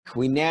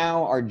We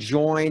now are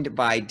joined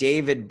by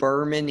David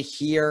Berman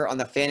here on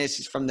the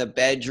Fantasies from the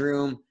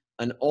Bedroom,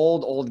 an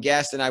old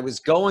guest. And I was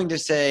going to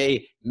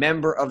say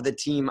member of the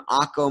team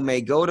Akko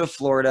may go to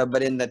Florida,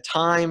 but in the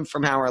time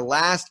from our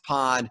last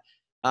pod,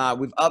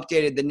 we've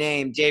updated the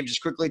name. Dave,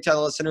 just quickly tell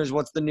the listeners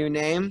what's the new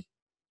name?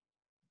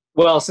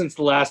 Well, since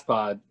the last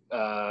pod,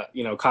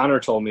 Connor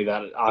told me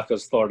that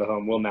Akko's Florida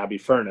home will now be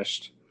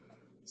furnished.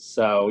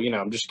 So,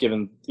 I'm just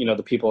giving,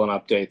 the people an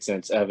update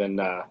since Evan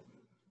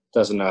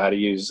doesn't know how to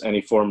use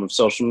any form of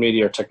social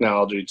media or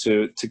technology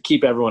to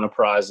keep everyone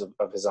apprised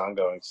of his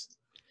ongoings.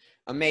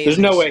 Amazing. There's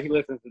no way he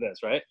listens to this,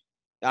 right?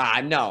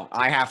 No,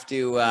 I have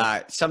to.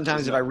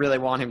 Sometimes if I really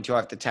want him to, I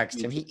have to text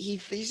him. He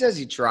says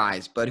he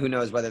tries, but who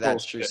knows whether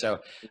that's true. So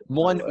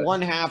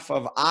one half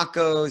of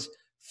Akko's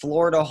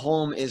Florida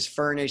home is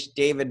furnished.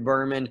 David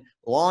Berman,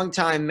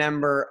 longtime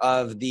member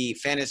of the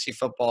Fantasy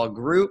Football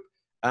Group.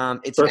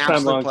 It's an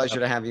absolute pleasure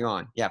to have you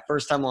on. Yeah,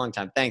 first time, long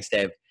time. Thanks,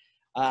 Dave.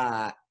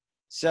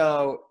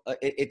 So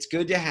it's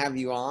good to have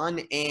you on.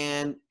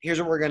 And here's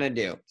what we're gonna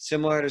do.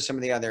 Similar to some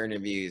of the other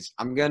interviews,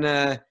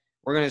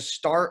 we're gonna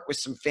start with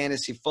some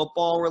fantasy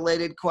football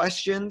related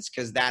questions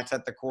because that's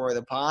at the core of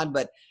the pod.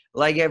 But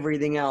like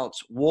everything else,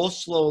 we'll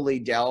slowly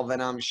delve,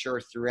 and I'm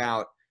sure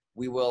throughout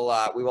we will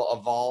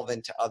evolve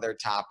into other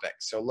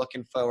topics. So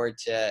looking forward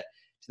to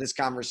this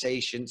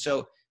conversation.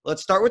 So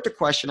let's start with the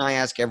question I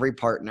ask every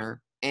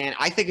partner. And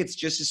I think it's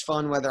just as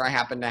fun whether I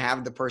happen to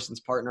have the person's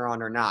partner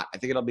on or not. I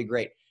think it'll be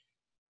great.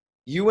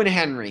 You and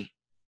Henry,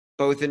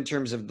 both in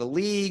terms of the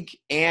league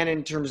and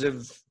in terms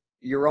of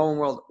your own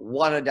world,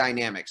 what a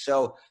dynamic.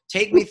 So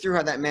take me through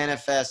how that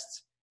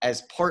manifests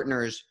as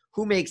partners.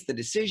 Who makes the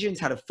decisions?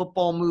 How do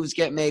football moves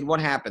get made? What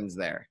happens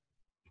there?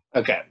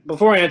 Okay.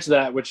 Before I answer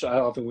that, which I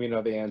don't think we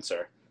know the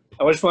answer,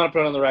 I just want to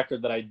put on the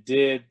record that I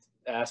did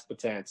ask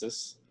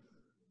Betances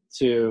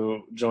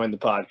to join the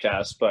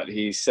podcast, but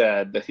he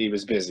said that he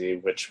was busy,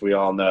 which we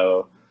all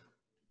know.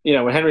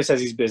 When Henry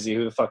says he's busy,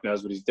 who the fuck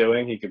knows what he's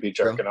doing? He could be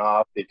jerking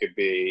off. He could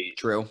be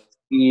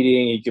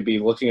eating. He could be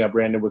looking up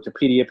random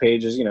Wikipedia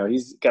pages.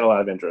 He's got a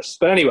lot of interests.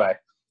 But anyway,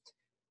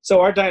 so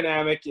our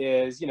dynamic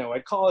is,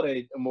 I'd call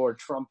it a more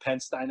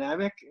Trump-Pence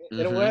dynamic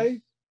in a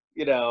way.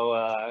 He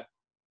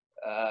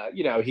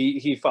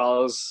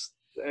follows,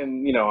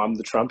 and, I'm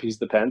the Trump, he's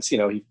the Pence.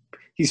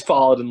 He's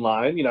followed in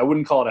line. I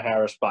wouldn't call it a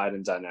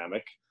Harris-Biden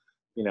dynamic.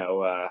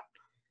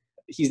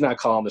 He's not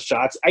calling the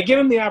shots. I give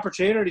him the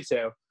opportunity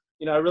to.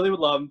 I really would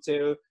love him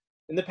to.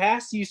 In the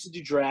past, he used to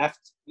do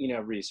draft,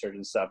 research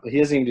and stuff, but he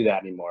doesn't even do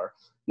that anymore.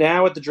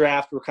 Now with the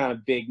draft, we're kind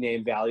of big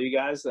name value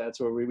guys. That's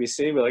where we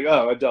see. We're like,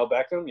 oh, Odell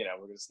Beckham, we're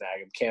going to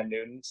snag him. Cam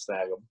Newton,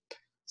 snag him.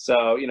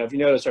 So, if you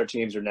notice, our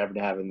teams are never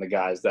having the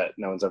guys that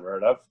no one's ever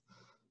heard of.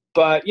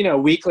 But,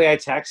 weekly I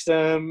text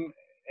him,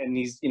 and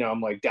he's,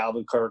 I'm like,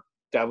 Dalvin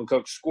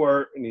Cook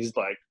squirt, and he's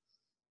like,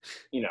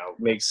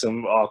 makes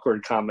some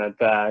awkward comment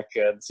back.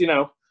 And,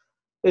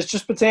 it's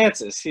just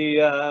Betances.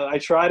 I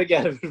try to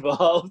get him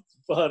involved,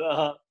 but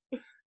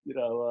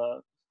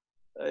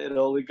it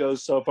only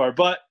goes so far.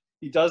 But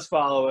he does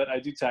follow it. I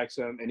do text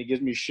him, and he gives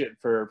me shit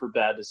for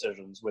bad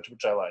decisions, which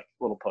I like.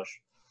 A little push.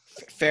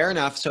 Fair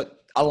enough. So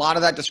a lot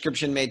of that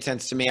description made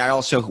sense to me. I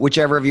also,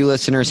 whichever of you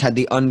listeners had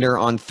the under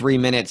on 3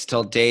 minutes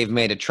till Dave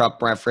made a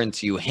Trump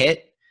reference, you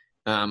hit.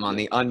 On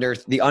the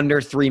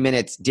under 3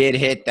 minutes did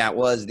hit. That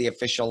was the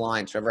official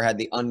line. So whoever had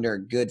the under,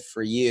 good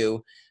for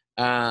you.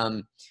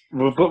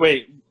 But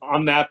wait,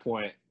 on that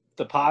point,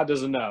 the pod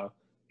doesn't know.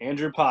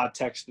 Andrew Pod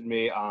texted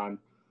me on,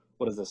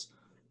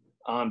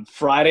 on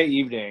Friday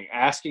evening,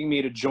 asking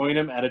me to join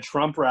him at a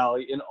Trump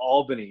rally in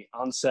Albany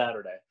on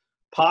Saturday.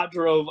 Pod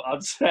drove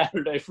on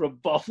Saturday from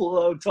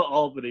Buffalo to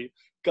Albany,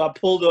 got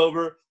pulled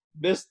over,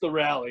 missed the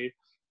rally,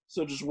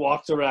 so just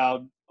walked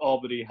around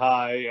Albany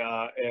high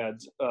and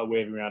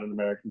waving around an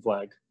American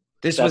flag.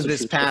 That's was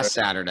this past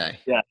Saturday.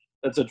 Yeah,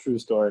 that's a true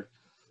story.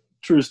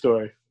 True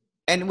story.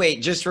 And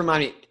wait, just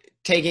remind me,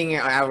 taking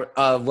out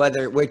of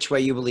which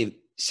way you believe,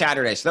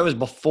 Saturday. So that was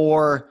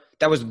before,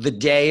 that was the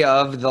day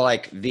of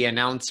the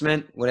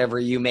announcement, whatever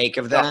you make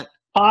of that.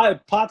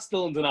 Pot's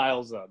still in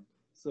denial zone.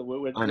 So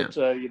I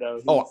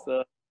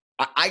know.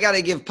 I got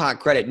to give Pot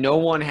credit. No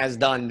one has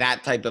done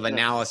that type of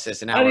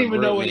analysis. I didn't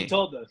even know what he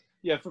told us.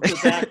 Yeah, for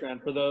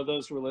background, for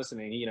those who are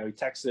listening, he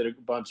texted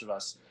a bunch of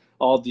us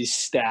all these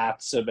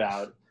stats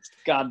about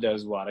God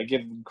knows what. I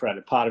give him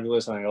credit. Pot, if you're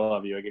listening, I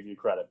love you. I give you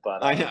credit.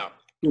 But I know.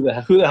 Who the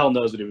hell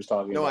knows what he was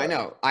talking about? No, I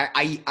know.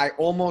 I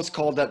almost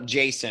called up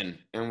Jason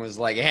and was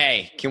like,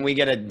 hey, can we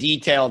get a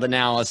detailed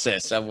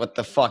analysis of what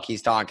the fuck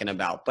he's talking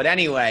about? But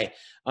anyway,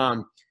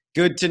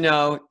 good to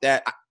know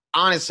that,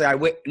 honestly, I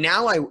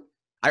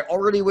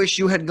already wish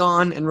you had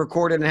gone and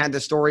recorded and had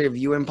the story of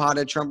you and Pod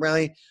at Trump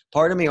rally.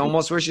 Part of me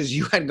almost wishes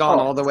you had gone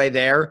all the way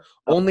there,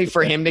 only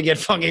for him to get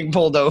fucking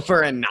pulled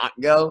over and not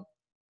go.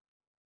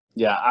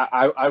 Yeah,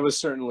 I was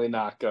certainly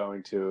not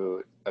going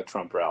to a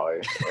Trump rally,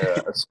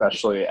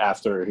 especially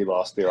after he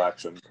lost the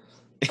election.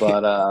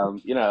 But,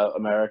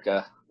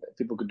 America,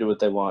 people could do what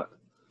they want.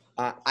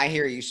 I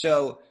hear you.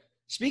 So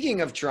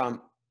speaking of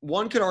Trump,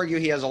 one could argue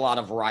he has a lot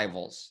of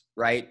rivals,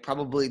 right?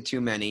 Probably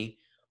too many.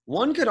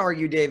 one could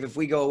argue, Dave, if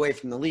we go away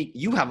from the league,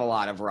 you have a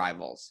lot of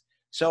rivals.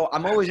 So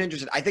I'm always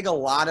interested. I think a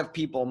lot of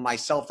people,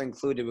 myself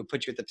included, would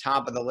put you at the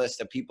top of the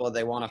list of people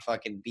they want to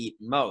fucking beat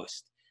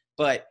most.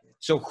 But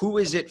so who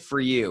is it for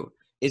you?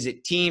 Is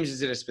it teams?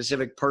 Is it a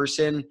specific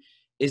person?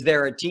 Is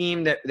there a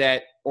team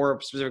that or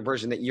a specific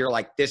person that you're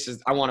like,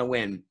 I want to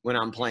win when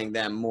I'm playing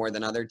them more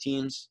than other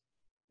teams?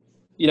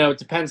 It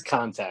depends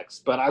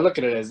context, but I look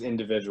at it as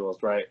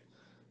individuals, right?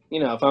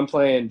 If I'm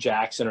playing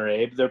Jackson or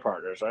Abe, they're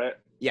partners, right?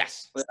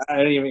 Yes.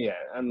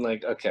 I'm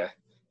like, okay,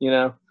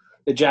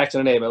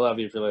 Jackson and Abe, I love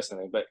you if you're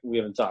listening, but we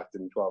haven't talked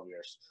in 12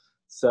 years.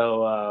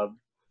 So,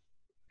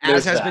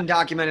 as has been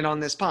documented on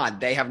this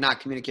pod, they have not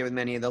communicated with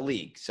many of the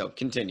league. So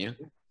continue.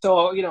 So,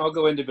 I'll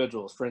go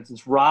individuals. For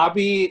instance,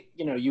 Robbie,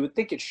 you would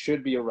think it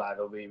should be a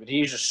rivalry, but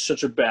he's just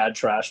such a bad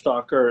trash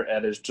talker,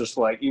 and it's just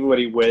like, even when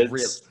he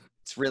wins,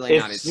 it's really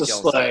not his skill set.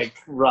 It's just like,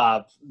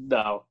 Rob,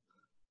 no.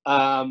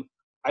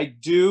 I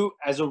do,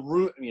 as a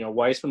root,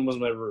 Weissman was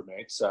my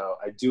roommate, so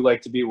I do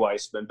like to be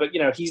Weissman. But,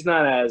 he's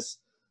not as,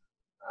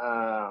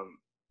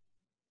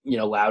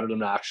 loud and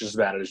obnoxious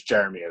about it as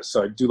Jeremy is.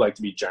 So I do like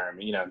to be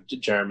Jeremy.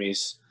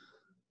 Jeremy's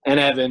and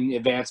Evan,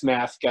 advanced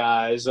math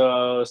guys,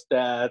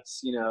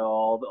 stats,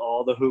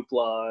 all the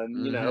hoopla,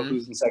 and,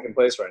 who's in second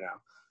place right now?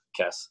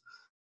 Kess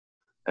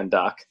and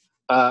Doc.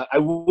 I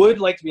would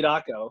like to beat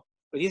Akko,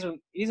 but he's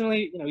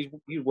only,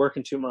 he's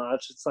working too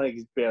much. It's like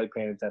he's barely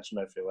paying attention,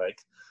 I feel like.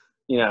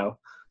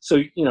 So,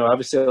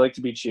 obviously I like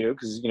to beat you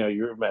because,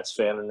 you're a Mets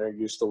fan and they're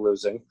used to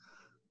losing.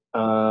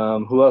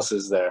 Who else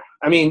is there?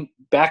 I mean,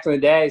 back in the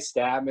day,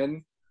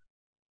 Stabman,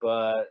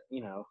 but,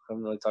 I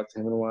haven't really talked to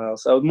him in a while.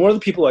 So more of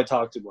the people I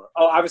talked to were,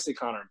 obviously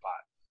Connor and Pot.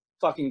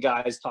 Fucking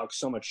guys talk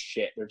so much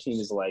shit. Their team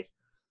is,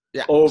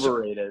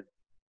 overrated. So,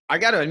 I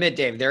got to admit,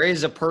 Dave, there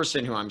is a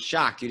person who I'm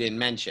shocked you didn't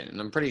mention, and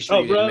I'm pretty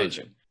sure you didn't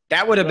mention.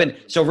 That would have been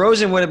 – so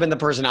Rosen would have been the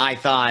person I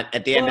thought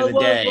at the end of the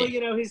day. Well,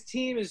 his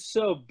team is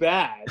so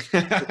bad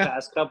the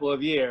past couple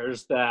of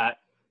years that,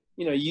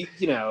 there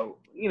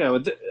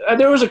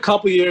was a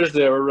couple years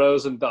there where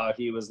Rosen thought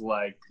he was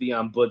like the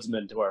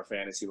ombudsman to our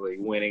fantasy league,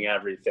 winning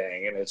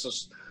everything. And it's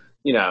just,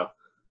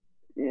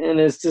 and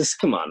it's just,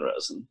 come on,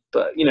 Rosen.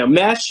 But,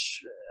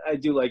 Mesh, I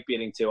do like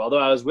beating too. Although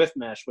I was with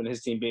Mesh when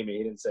his team beat me,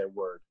 he didn't say a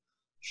word.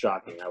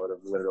 Shocking. I would have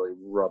literally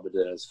rubbed it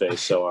in his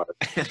face so hard.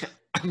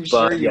 I'm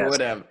sure you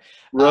would have.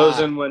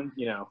 Rosen, when,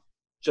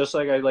 just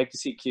like I'd like to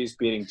see Cuse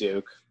beating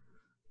Duke,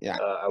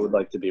 I would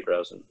like to beat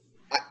Rosen.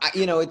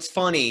 It's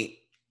funny.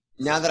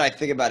 Now that I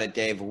think about it,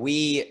 Dave,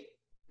 we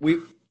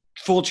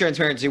full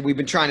transparency, we've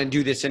been trying to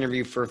do this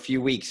interview for a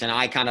few weeks, and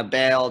I kind of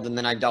bailed, and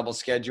then I double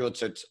scheduled,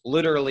 so it's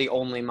literally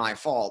only my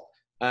fault.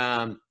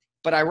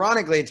 But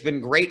ironically, it's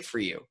been great for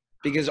you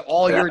because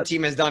all your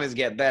team has done is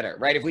get better,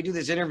 right? If we do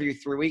this interview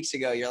 3 weeks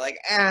ago, you're like,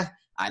 I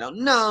don't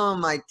know,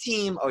 my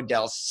team,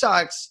 Odell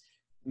sucks,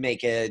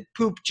 make a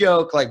poop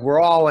joke, like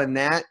we're all in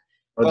that.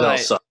 Odell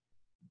sucks.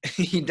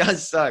 He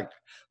does suck.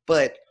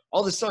 But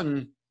all of a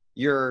sudden,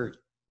 you're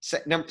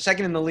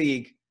second in the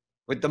league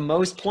with the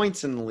most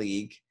points in the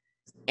league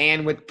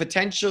and with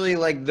potentially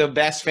like the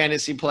best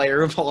fantasy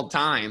player of all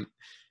time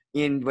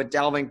in what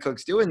Dalvin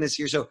Cook's doing this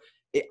year. So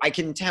I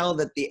can tell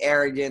that the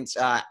arrogance,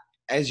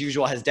 as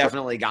usual, has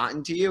definitely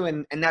gotten to you,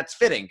 and that's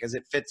fitting because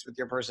it fits with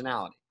your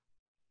personality.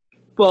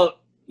 Well,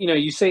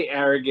 you say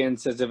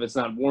arrogance as if it's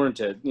not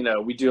warranted.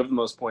 We do have the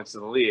most points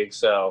in the league,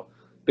 so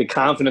the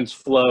confidence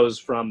flows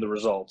from the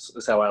results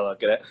is how I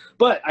look at it.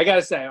 But I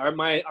gotta say, our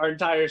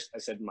entire – I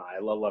said I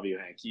love you,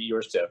 Hank.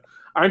 Yours too.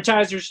 Our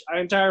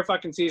entire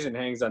fucking season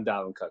hangs on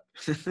Dalvin Cook.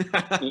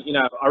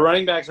 Our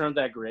running backs aren't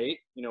that great.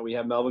 We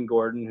have Melvin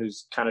Gordon,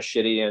 who's kind of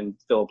shitty, and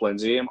Phillip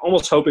Lindsay. I'm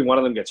almost hoping one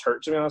of them gets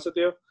hurt, to be honest with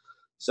you.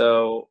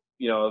 So,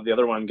 the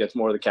other one gets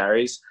more of the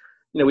carries.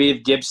 We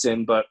have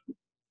Gibson, but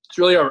it's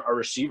really our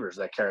receivers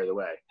that carry the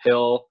way.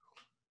 Hill,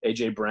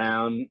 A.J.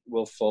 Brown,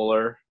 Will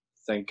Fuller.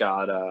 Thank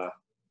God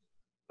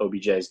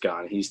OBJ's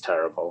gone. He's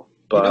terrible.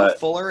 But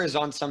Fuller is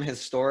on some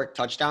historic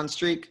touchdown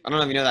streak. I don't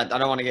know if you know that. I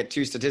don't want to get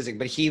too statistic,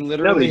 but he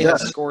literally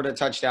has scored a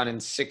touchdown in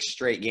 6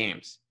 straight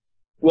games.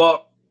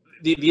 Well,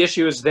 the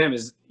issue is them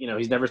is,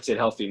 he's never stayed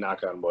healthy,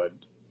 knock on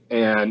wood.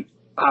 And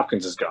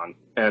Hopkins is gone.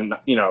 And,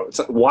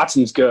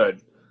 Watson's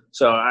good.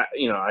 So, I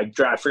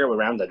forget what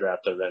round I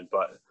drafted then,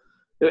 but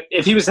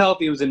if he was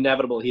healthy, it was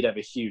inevitable he'd have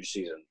a huge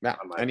season. Yeah,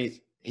 and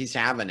he's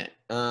having it.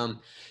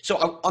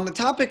 So on the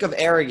topic of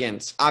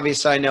arrogance,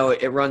 obviously I know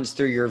it runs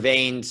through your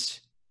veins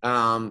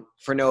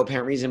for no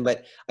apparent reason,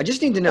 but I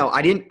just need to know.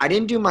 I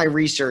didn't do my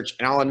research,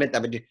 and I'll admit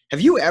that. But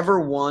have you ever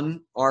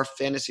won our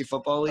fantasy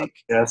football league?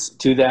 Yes,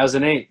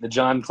 2008, the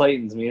John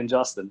Claytons, me and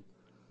Justin.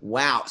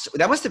 Wow, so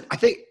that must have. I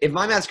think if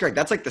my math's correct,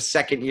 that's like the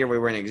second year we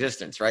were in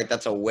existence, right?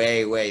 That's a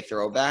way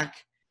throwback.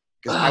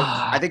 Because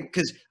I think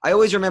because I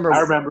always remember. I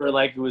remember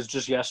like it was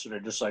just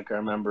yesterday. Just like I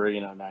remember,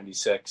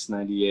 96,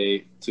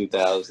 98,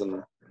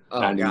 2000.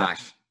 Oh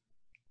gosh.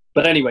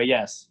 But anyway,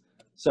 yes.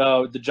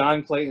 So the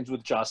John Claytons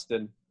with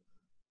Justin.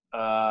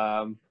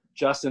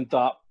 Justin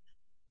thought,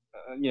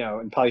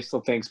 and probably still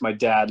thinks my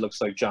dad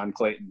looks like John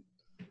Clayton.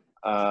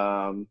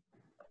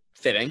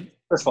 Fitting.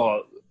 First of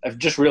all, I've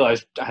just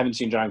realized I haven't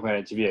seen John Glenn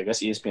on TV. I guess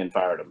ESPN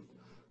fired him.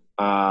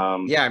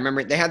 Yeah, I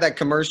remember they had that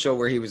commercial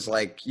where he was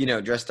like,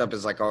 dressed up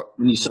as like a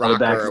When you saw the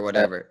back rocker of or the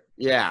whatever.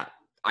 Yeah,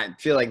 I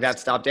feel like that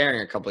stopped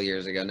airing a couple of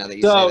years ago. Now that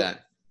you say So,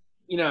 that,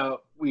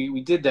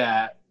 we did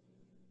that,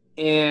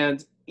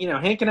 and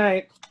Hank and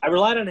I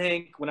relied on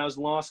Hank when I was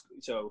in law school.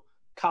 So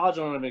college,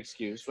 I don't have an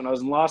excuse. When I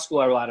was in law school,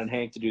 I relied on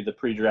Hank to do the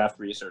pre-draft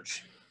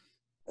research.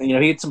 And,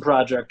 he had some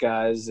project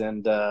guys,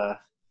 and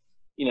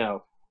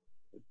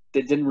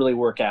it didn't really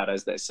work out,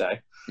 as they say.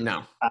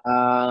 no.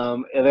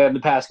 And then the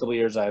past couple of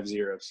years, I have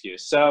zero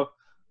excuse. So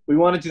we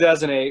won in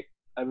 2008.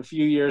 I have a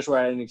few years where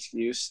I had an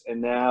excuse,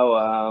 and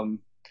now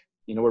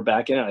we're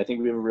back in it. I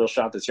think we have a real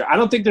shot this year. I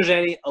don't think there's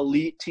any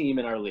elite team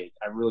in our league.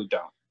 I really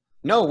don't.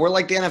 No, we're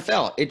like the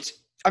NFL.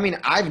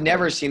 I've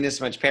never seen this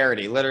much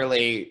parity.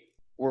 Literally,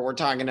 we're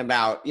talking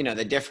about,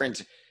 the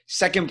difference.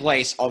 Second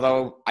place,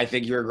 although I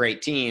think you're a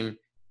great team,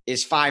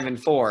 is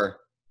 5-4.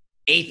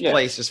 Eighth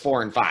place is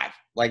 4-5.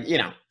 Like,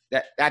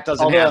 that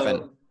doesn't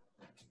happen.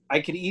 I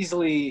could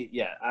easily,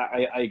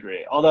 I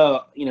agree.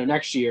 Although,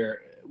 next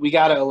year we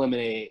got to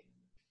eliminate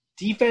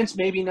defense,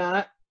 maybe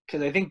not,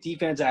 because I think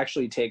defense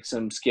actually takes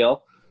some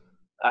skill.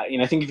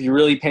 I think if you're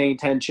really paying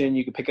attention,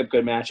 you can pick up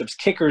good matchups.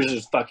 Kickers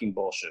is fucking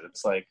bullshit.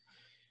 It's like,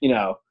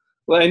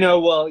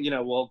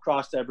 we'll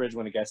cross that bridge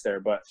when it gets there.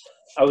 But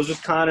I was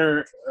with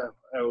Connor.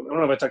 I don't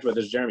know if I talked about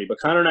this, Jeremy, but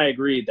Connor and I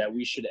agreed that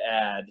we should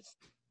add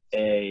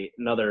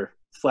another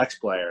flex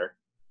player.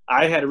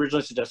 I had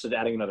originally suggested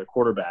adding another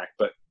quarterback,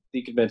 but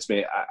he convinced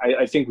me.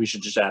 I think we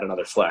should just add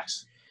another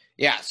flex.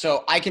 Yeah,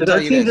 so I can tell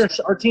you this.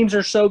 Our teams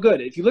are so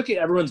good. If you look at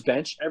everyone's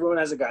bench, everyone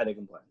has a guy that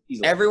can play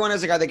easily. Everyone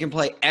has a guy that can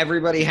play.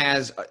 Everybody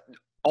has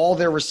all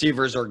their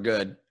receivers are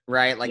good,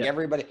 right? Like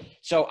everybody.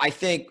 So I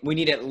think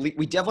we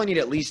definitely need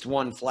at least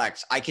one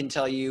flex. I can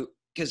tell you,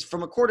 because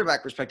from a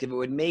quarterback perspective, it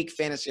would make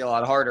fantasy a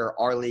lot harder,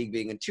 our league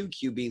being a 2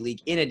 QB league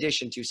in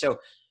addition to. So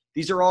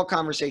these are all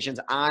conversations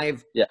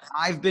I've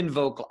been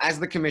vocal. As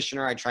the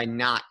commissioner, I try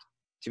not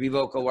to be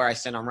vocal where I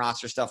send on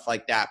roster stuff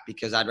like that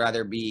because I'd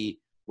rather be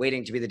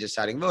waiting to be the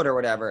deciding vote or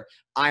whatever.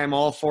 I am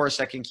all for a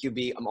second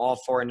QB. I'm all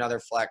for another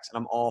flex,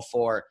 and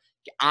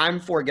I'm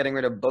for getting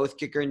rid of both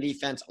kicker and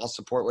defense. I'll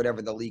support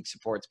whatever the league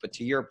supports. But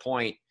to your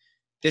point,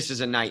 this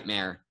is a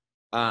nightmare.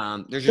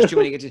 There's just too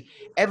many good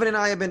 – Evan and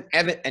I have been –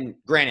 and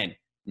granted,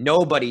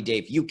 nobody,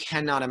 Dave, you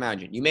cannot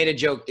imagine. You made a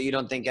joke that you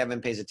don't think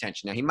Evan pays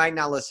attention. Now, he might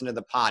not listen to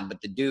the pod,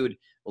 but the dude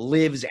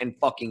lives and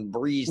fucking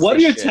breathes What are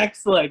your shit.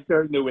 texts like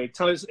during the week?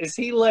 Tell us, is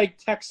he like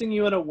texting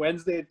you on a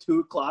Wednesday at 2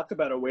 o'clock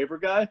about a waiver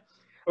guy?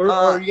 Or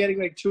are you getting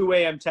like 2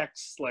 a.m.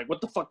 texts like,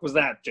 what the fuck was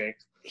that, Jake?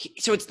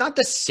 So it's not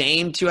the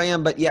same 2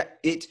 a.m., but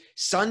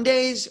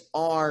Sundays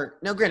are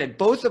 – now, granted,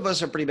 both of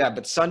us are pretty bad,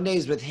 but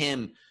Sundays with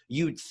him,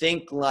 you'd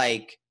think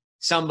like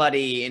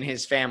somebody in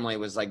his family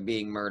was like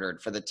being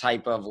murdered for the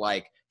type of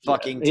like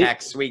fucking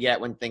texts we get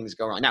when things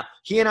go wrong. Now,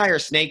 he and I are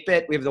snake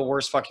bit. We have the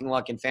worst fucking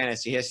luck in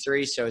fantasy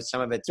history, so some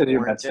of it's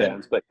Mets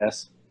fans, but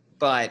yes.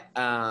 But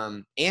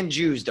and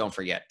Jews, don't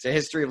forget. It's a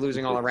history of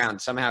losing all around.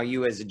 Somehow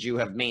you as a Jew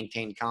have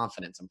maintained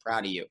confidence. I'm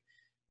proud of you.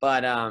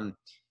 But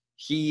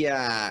he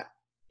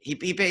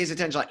pays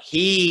attention. Like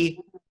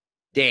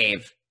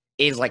Dave,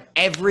 is like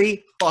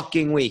every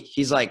fucking week.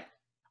 He's like,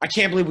 I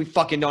can't believe we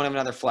fucking don't have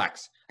another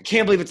flex. I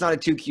can't believe it's not a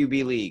 2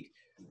 QB league.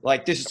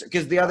 Like this is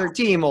because the other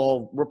team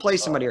will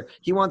replace somebody. Or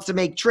he wants to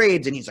make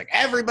trades, and he's like,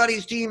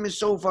 everybody's team is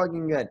so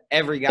fucking good.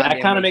 Every guy.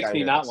 That kind of makes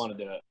me not want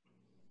to do it.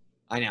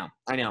 I know.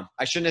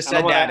 I shouldn't have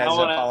said that as a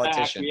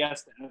politician.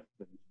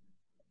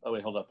 Oh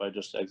wait, hold up! I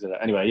just exited.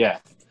 Anyway, yeah,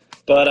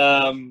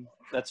 but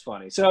that's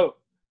funny. So,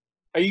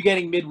 are you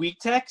getting midweek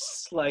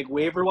texts like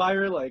waiver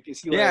wire? Like,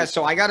 is he? Yeah.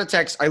 So I got a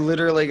text. I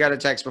literally got a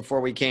text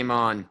before we came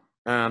on.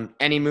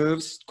 Any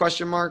moves?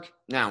 Question mark.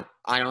 Now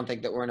I don't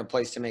think that we're in a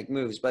place to make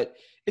moves, but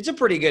it's a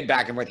pretty good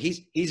back and forth.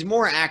 He's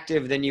more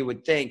active than you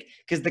would think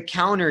because the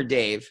counter,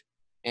 Dave,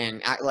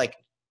 and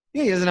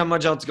he doesn't have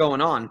much else going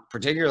on,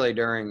 particularly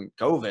during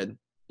COVID.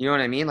 You know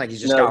what I mean? Like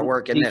he's just got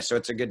work in this, so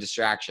it's a good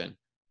distraction.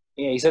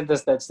 Yeah, he sent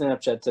us that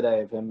Snapchat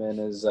today of him and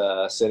his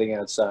sitting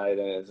outside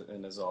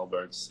in his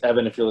Allbirds.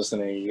 Evan, if you're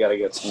listening, you got to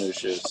get some new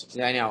shoes.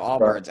 Yeah, I know.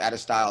 Allbirds out of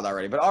style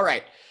already. But all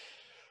right,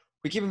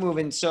 we keep it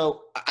moving.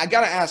 So I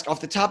got to ask,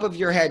 off the top of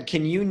your head,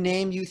 can you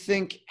name, you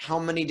think, how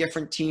many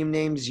different team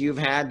names you've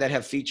had that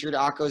have featured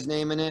Akko's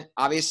name in it?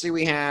 Obviously,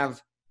 we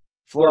have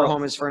Florida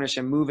Home is Furnished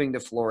and moving to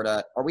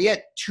Florida. Are we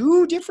at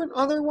 2 different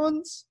other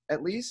ones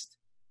at least?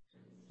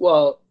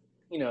 Well,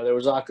 there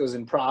was Akko's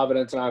in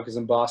Providence and Akko's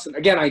in Boston.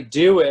 Again, I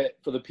do it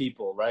for the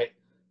people, right?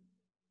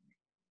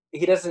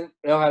 He doesn't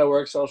know how to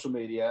work social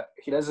media.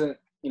 He doesn't,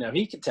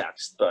 he can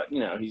text, but,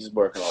 he's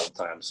working all the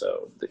time.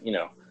 So,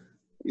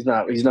 he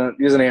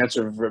doesn't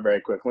answer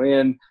very quickly.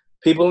 And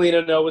people need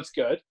to know what's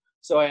good.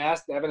 So I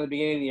asked Evan at the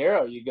beginning of the year,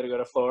 are you going to go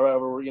to Florida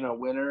over,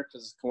 winter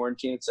because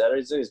quarantine, et cetera?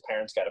 He said his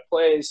parents got a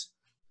place.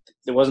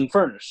 It wasn't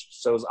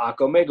furnished. So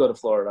Akko may go to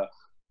Florida.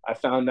 I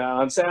found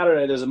out on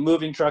Saturday there's a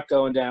moving truck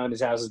going down.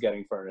 His house is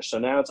getting furnished. So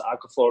now it's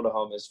Akko Florida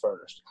Home is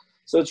furnished.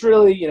 So it's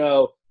really,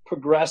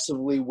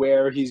 progressively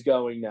where he's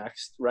going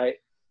next, right?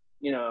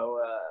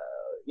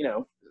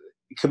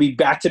 it could be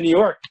back to New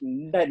York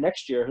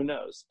next year. Who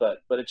knows? But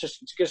it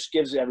just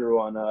gives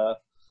everyone a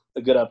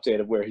good update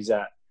of where he's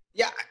at.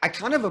 Yeah, I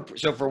kind of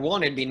so for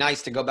one, it'd be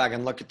nice to go back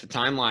and look at the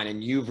timeline,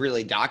 and you've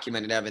really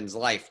documented Evan's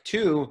life.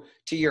 Two,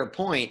 to your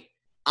point,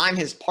 I'm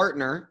his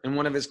partner and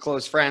one of his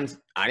close friends.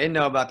 I didn't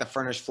know about the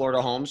furnished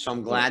Florida home, so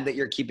I'm glad that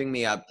you're keeping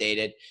me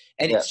updated.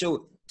 And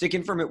so to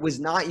confirm, it was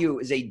not you. It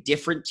was a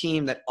different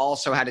team that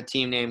also had a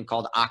team name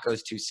called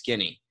Akko's Too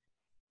Skinny,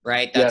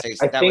 right? I think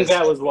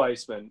that was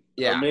Weissman.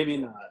 Yeah. Or maybe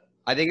not.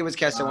 I think it was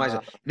Keston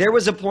Weissman. There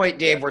was a point,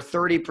 Dave, where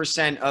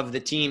 30% of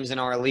the teams in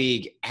our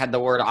league had the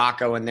word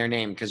Akko in their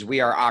name because we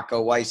are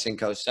Akko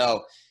Weissenko.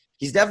 So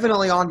he's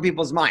definitely on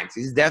people's minds.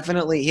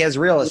 He has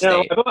real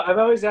estate. I've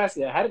always asked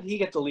you, how did he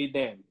get the lead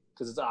name?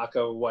 Because it's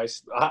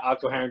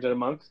Akko Harrington and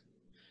Monk?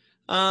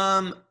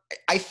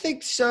 I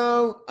think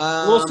so.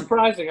 A little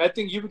surprising. I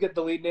think you would get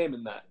the lead name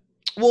in that.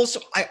 Well,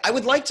 so I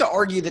would like to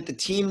argue that the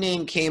team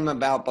name came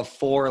about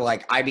before,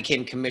 like, I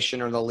became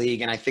commissioner of the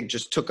league, and I think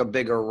just took a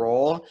bigger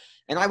role.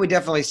 And I would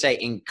definitely say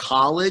in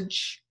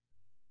college,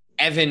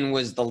 Evan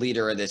was the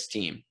leader of this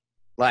team.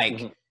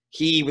 Like,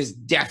 he was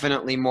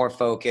definitely more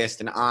focused,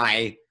 and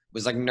I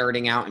was, like,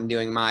 nerding out and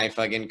doing my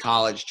fucking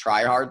college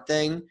try-hard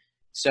thing.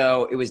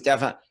 So it was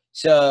definitely –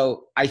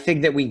 so I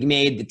think that we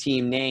made the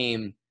team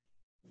name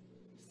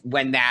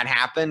when that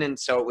happened. And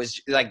so it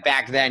was like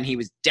back then he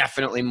was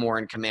definitely more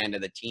in command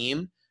of the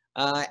team.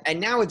 And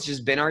now it's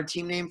just been our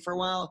team name for a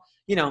while.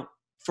 You know,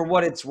 for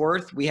what it's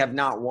worth, we have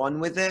not won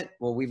with it.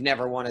 Well, we've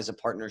never won as a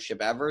partnership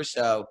ever.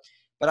 So,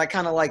 but I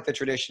kind of like the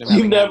tradition of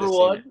you never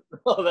won.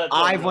 Oh, that's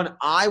won.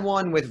 I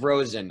won with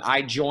Rosen.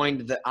 I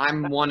joined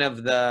I'm one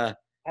of the.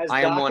 Has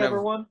Doc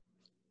ever won?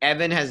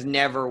 Evan has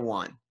never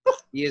won.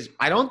 He is.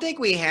 I don't think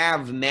we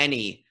have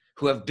many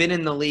who have been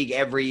in the league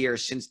every year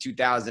since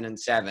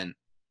 2007.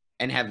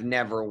 And have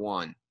never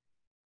won.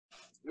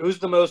 Who's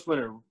the most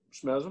winner?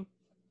 Schmelzen?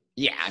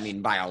 Yeah, I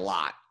mean, by a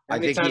lot. How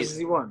many times has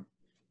he won?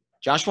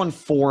 Josh won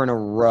 4 in a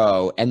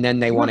row, and then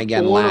they won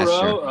again last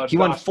year. He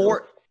won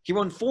 4. He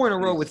won 4 in a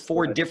row with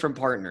 4 different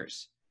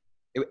partners,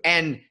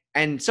 and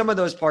some of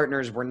those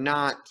partners were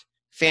not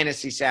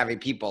fantasy savvy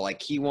people.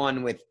 Like he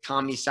won with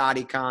Tommy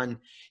Sadikan.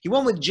 He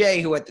won with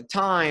Jay, who at the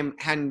time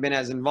hadn't been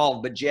as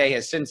involved, but Jay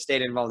has since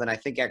stayed involved, and I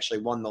think actually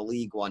won the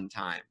league one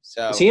time.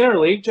 So is he in our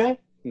league, Jay?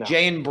 No.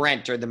 Jay and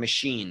Brent are the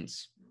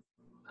machines.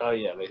 Oh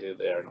yeah, they do.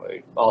 They are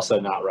like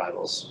also not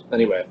rivals.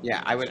 Anyway.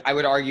 Yeah, I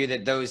would argue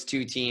that those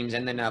two teams,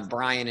 and then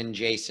Brian and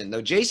Jason.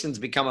 Though Jason's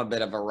become a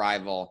bit of a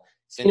rival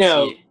since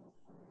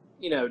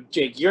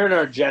Jake, you're in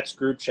our Jets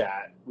group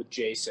chat with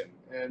Jason,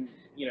 and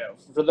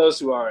for those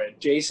who aren't,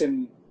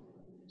 Jason,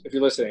 if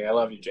you're listening, I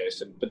love you,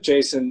 Jason. But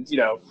Jason,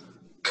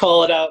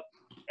 calling out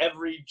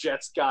every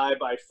Jets guy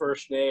by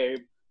first name,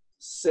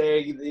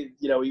 saying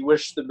he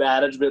wished the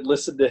management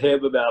listened to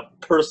him about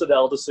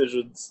personnel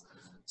decisions.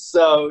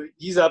 So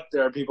he's up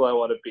there, people I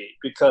want to beat,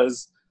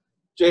 because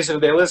Jason,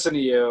 if they listen to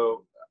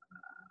you,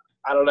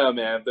 I don't know,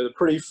 man, they're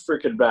pretty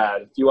freaking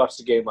bad. If you watched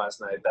the game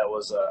last night, that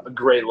was a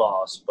great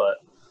loss. But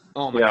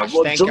oh my gosh,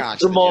 thank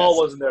gosh, Jamal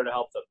wasn't there to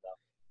help them though.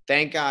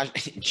 Thank gosh,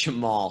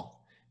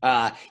 Jamal.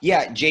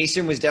 Yeah,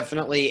 Jason was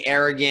definitely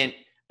arrogant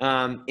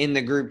in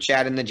the group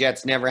chat, and the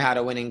Jets never had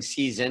a winning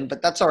season,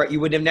 but that's all right. You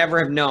would have never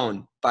have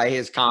known by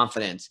his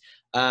confidence.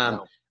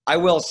 No. I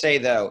will say,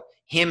 though,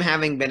 him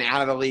having been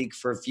out of the league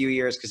for a few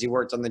years because he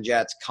worked on the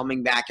Jets,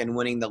 coming back and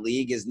winning the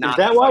league is not –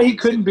 Is that why he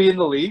couldn't be in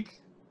the league?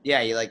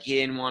 Yeah, he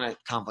didn't want a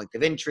conflict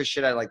of interest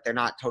shit. They're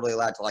not totally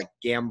allowed to,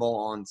 gamble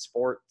on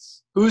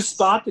sports. Whose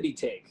spot did he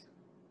take?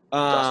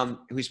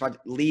 Whose spot?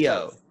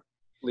 Leo.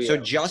 So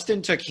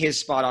Justin took his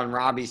spot on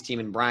Robbie's team,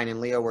 and Brian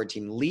and Leo were a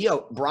team.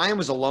 Brian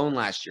was alone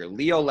last year.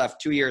 Leo left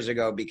 2 years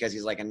ago because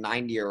he's like a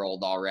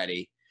 90-year-old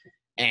already,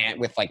 and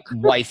with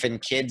wife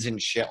and kids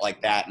and shit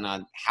like that, and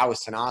a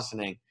house in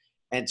Ossining.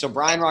 And so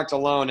Brian rocked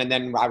alone, and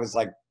then I was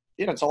like,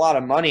 it's a lot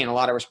of money and a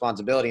lot of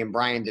responsibility, and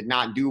Brian did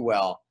not do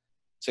well.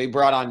 So he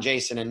brought on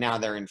Jason, and now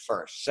they're in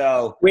first.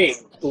 So wait,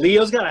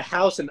 Leo's got a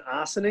house in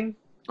Ossining?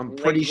 I'm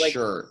pretty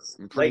sure.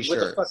 I'm pretty sure.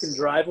 With the fucking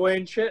driveway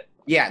and shit?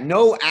 Yeah,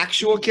 no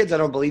actual kids, I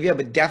don't believe you,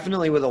 but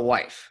definitely with a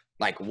wife.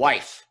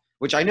 Wife.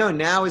 Which I know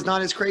now is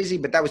not as crazy,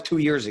 but that was 2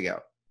 years ago.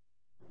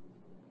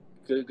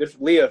 Good for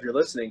Leo, if you're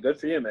listening. Good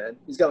for you, man.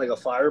 He's got a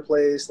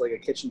fireplace, a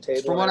kitchen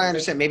table. From what I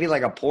understand, maybe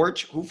a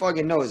porch. Who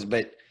fucking knows?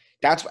 But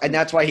that's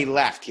why he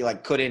left. He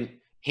couldn't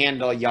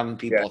handle young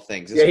people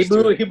things. He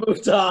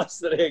moved to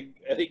Austin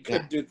and he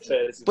couldn't do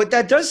this. But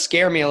that does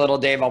scare me a little,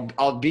 Dave.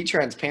 I'll be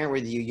transparent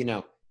with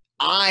you.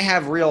 I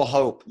have real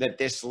hope that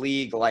this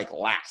league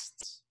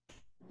lasts.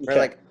 Okay.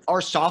 Right?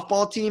 Our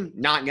softball team,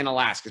 not going to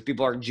last because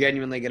people are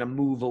genuinely going to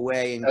move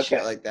away and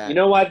shit like that. You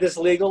know why this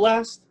league will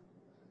last?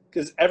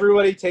 Because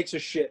everybody takes a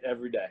shit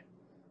every day.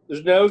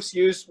 There's no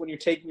excuse when you're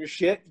taking your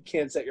shit, you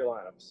can't set your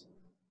lineups.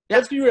 Yeah.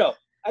 Let's be real.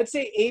 I'd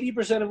say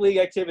 80% of league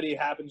activity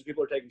happens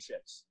people are taking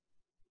shits.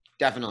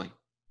 Definitely.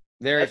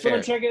 Very fair.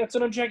 That's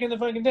what I'm checking the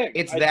fucking thing.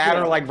 It's that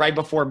or right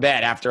before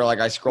bed after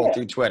I scroll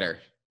through Twitter.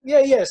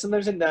 Yeah.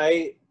 Sometimes at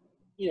night,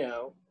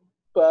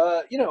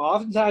 But,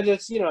 oftentimes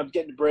it's, I'm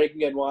getting a break and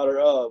getting water,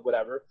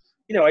 whatever.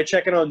 I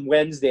check in on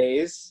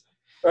Wednesdays,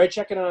 or I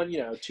check in on,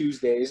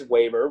 Tuesdays,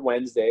 waiver,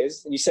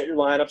 Wednesdays, and you set your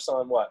lineups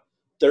on what?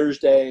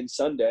 Thursday and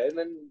Sunday, and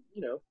then,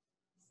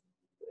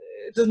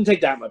 it doesn't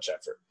take that much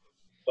effort.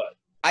 But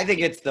I think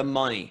it's the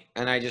money,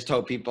 and I just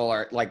hope people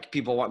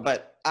want.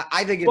 But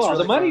I think it's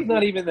the money's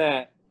not even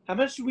that. How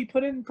much do we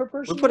put in per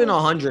person? We put in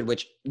 100,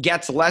 which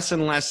gets less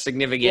and less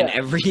significant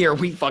every year.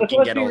 We fucking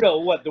let's get be old.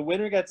 real. What, the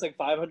winner gets like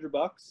 $500?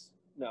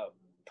 No,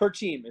 per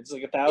team. It's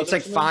like 1,000. It's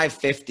like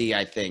 $550,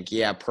 I think.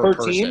 Yeah, per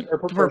person. Team or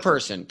per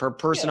person? Per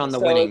person on the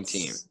winning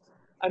team.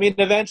 I mean,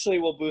 eventually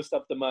we'll boost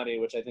up the money,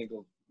 which I think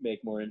will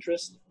make more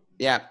interest.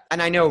 Yeah,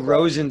 and I know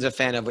Rosen's a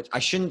fan of, which I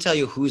shouldn't tell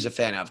you who's a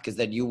fan of, because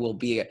then you will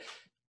be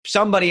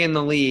somebody in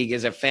the league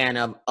is a fan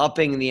of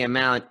upping the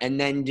amount and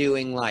then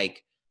doing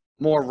like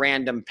more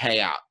random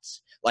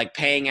payouts, like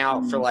paying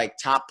out for like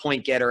top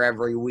point getter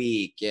every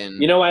week.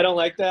 And I don't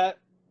like that.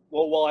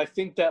 Well, I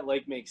think that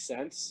like makes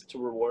sense to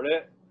reward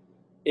it.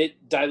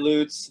 It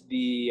dilutes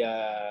the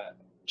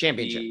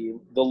championship,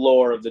 the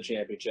lore of the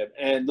championship,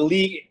 and the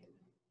league.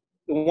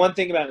 The one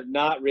thing about it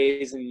not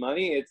raising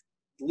money,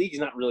 the league's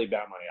not really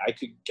about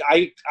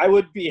money. I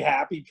would be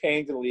happy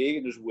paying to the league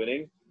and just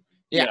winning.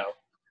 Yeah,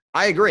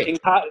 I agree. In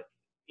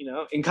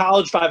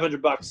college,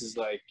 $500 is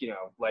like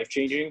life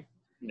changing.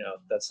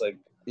 That's like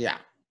a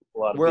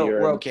lot of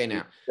beer. We're okay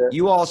now.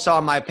 You all saw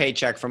my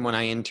paycheck from when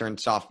I interned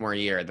sophomore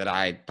year that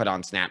I put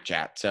on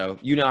Snapchat, so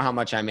you know how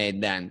much I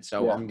made then.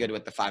 So I'm good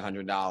with the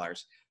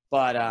 $500.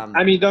 But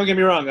I mean, don't get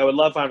me wrong. I would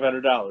love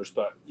 $500,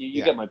 but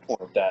you get my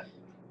point with that.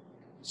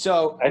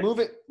 So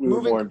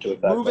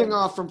moving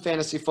off from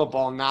fantasy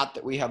football, not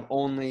that we have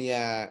only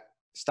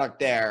stuck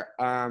there.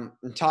 I'm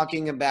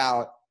talking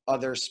about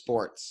other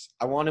sports.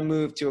 I want to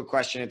move to a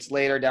question. It's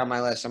later down my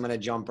list. I'm going to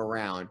jump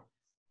around.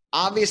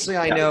 Obviously,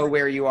 I know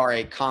where you are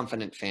a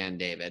confident fan,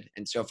 David.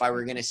 And so if I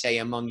were going to say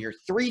among your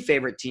 3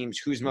 favorite teams,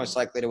 who's most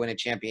likely to win a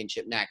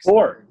championship next?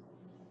 4.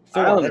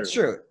 That's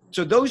true.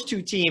 So those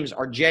 2 teams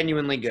are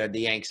genuinely good, the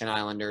Yanks and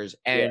Islanders,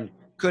 and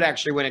could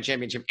actually win a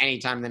championship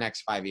anytime in the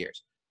next 5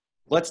 years.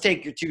 Let's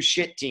take your 2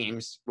 shit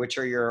teams, which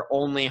are your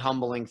only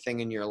humbling thing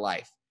in your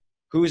life.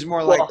 Who's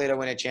more likely to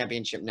win a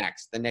championship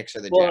next, the Knicks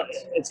or the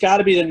Jets? It's got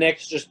to be the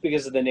Knicks just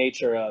because of the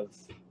nature of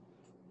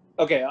 –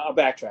 okay, I'll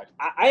backtrack.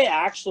 I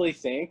actually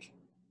think,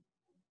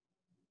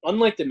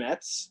 unlike the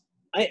Mets,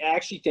 I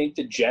actually think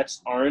the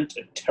Jets aren't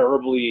a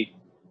terribly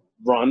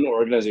run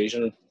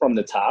organization from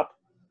the top.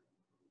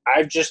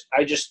 I just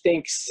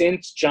think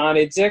since John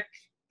Idzik,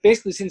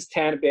 basically since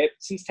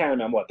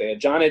Tannenbaum, they had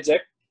John Idzik,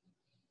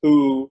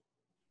 who –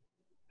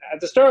 at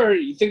the start,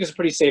 you think it's a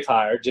pretty safe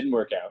hire. Didn't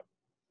work out.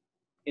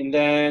 And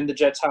then the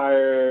Jets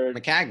hired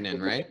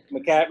McCagnon, right?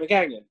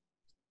 McCagnon.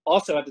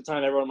 Also, at the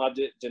time, everyone loved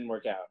it. Didn't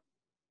work out.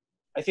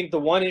 I think the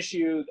one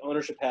issue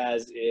ownership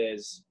has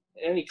is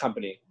any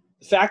company.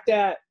 The fact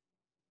that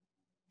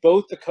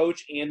both the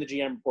coach and the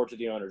GM report to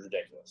the owner is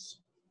ridiculous.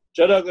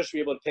 Joe Douglas should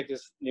be able to pick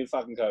his new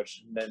fucking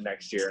coach then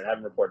next year and have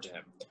him report to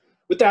him.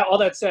 With that, all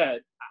that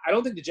said, I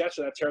don't think the Jets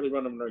are that terribly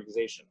run of an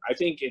organization. I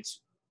think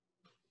it's,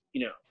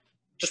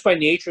 just by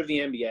nature of the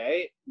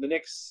NBA, the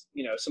Knicks,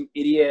 some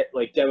idiot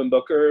like Devin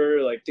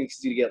Booker thinks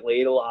he's going to get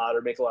laid a lot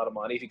or make a lot of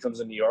money if he comes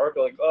to New York.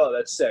 They're like, oh,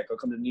 that's sick. I'll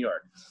come to New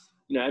York.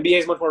 NBA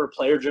is much more of a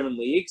player-driven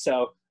league.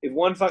 So if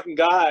one fucking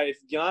guy, if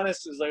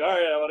Giannis is like, all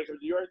right, I want to come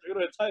to New York, they're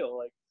going to win a title.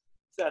 Like,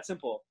 it's that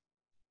simple.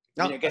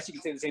 No. I guess you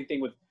can say the same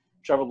thing with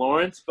Trevor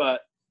Lawrence,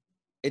 but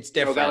it's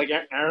different. A guy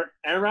like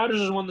Aaron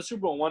Rodgers has won the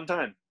Super Bowl one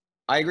time.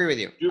 I agree with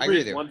you. I agree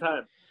with you. One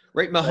time.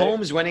 Right,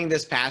 Mahomes winning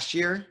this past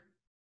year.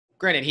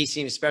 Granted, he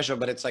seems special,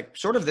 but it's like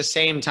sort of the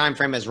same time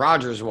frame as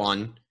Rodgers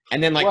won,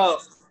 and then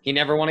he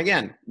never won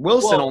again.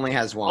 Wilson only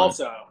has one.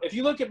 Also, if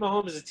you look at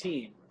Mahomes as a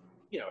team,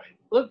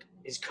 look,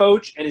 his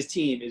coach and his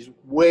team is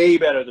way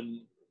better than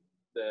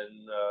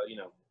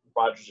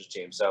Rodgers'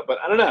 team. So, but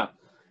I don't know.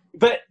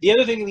 But the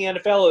other thing in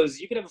the NFL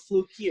is you can have a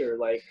fluke here,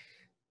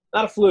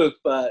 not a fluke,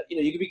 but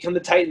you could become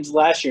the Titans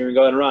last year and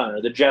go and run,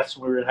 or the Jets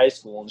when we were in high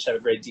school and just have a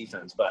great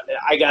defense. But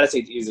I gotta say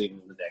it's easier than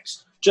the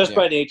Knicks, just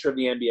by nature of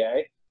the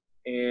NBA.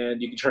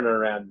 And you can turn it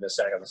around in a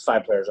second. There's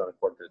 5 players on the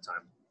court at a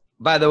time.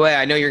 By the way,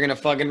 I know you're going to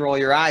fucking roll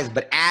your eyes,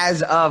 but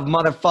as of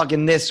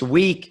motherfucking this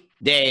week,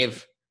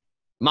 Dave,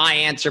 my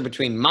answer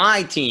between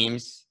my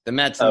teams, the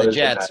Mets and the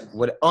Jets,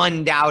 would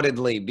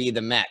undoubtedly be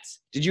the Mets.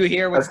 Did you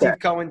hear what Steve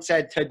Cohen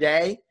said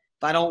today?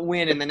 If I don't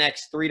win in the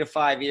next 3 to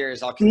 5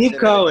 years, I'll consider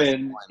Steve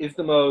Cohen is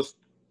the most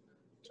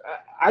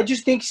 – I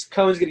just think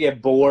Cohen's going to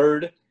get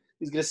bored.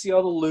 He's going to see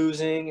all the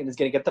losing, and he's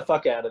going to get the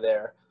fuck out of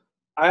there.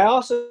 I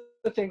also –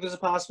 think there's a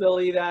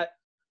possibility that,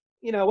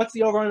 what's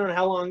the over-under on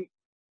how long,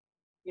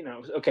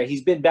 okay,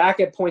 he's been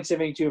back at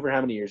 .72 for how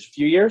many years? A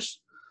few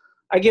years?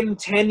 I give him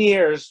 10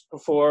 years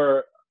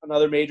before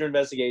another major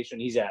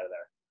investigation. He's out of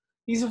there.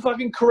 He's a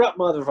fucking corrupt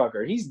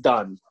motherfucker. He's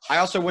done. I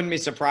also wouldn't be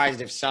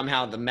surprised if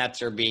somehow the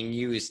Mets are being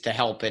used to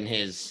help in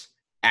his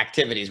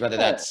activities, whether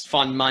that's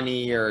fund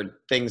money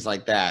or things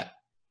like that.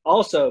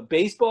 Also,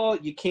 baseball,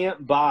 you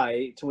can't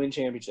buy to win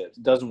championships.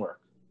 It doesn't work.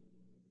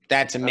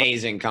 That's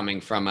amazing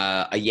coming from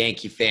a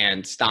Yankee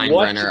fan,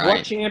 Steinbrenner.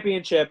 What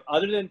championship,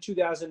 other than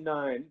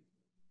 2009,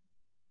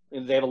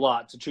 and they have a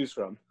lot to choose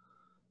from.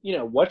 You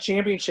know, what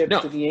championship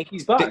did the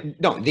Yankees buy?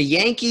 The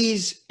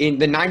Yankees in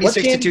the What 96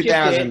 to championship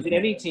 2000. did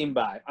any team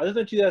buy other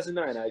than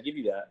 2009? I give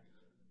you that.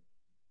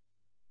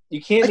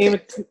 You can't name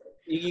it.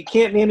 You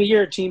can't name a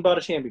year a team bought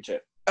a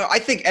championship. I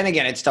think, and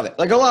again, it's tough.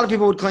 Like a lot of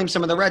people would claim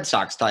some of the Red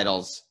Sox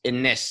titles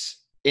in this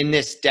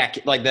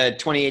decade, like the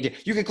 2018.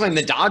 You could claim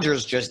the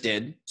Dodgers just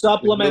did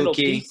supplemental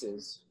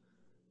pieces.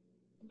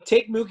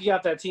 Take Mookie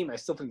out that team, I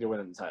still think they're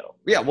winning the title.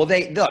 Yeah, well,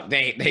 they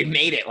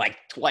made it like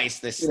twice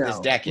this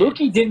decade.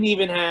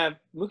 Mookie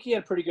had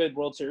a pretty good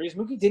World Series.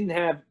 Mookie didn't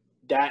have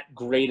that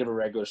great of a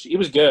regular season. He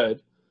was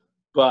good,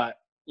 but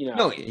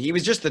no, he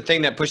was just the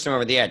thing that pushed them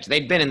over the edge.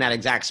 They'd been in that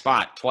exact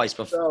spot twice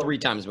before, 3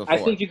 times before. I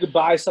think you could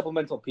buy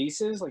supplemental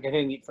pieces. Like I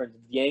think for the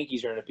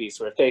Yankees are in a piece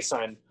where if they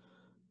sign,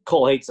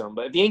 Cole hates them,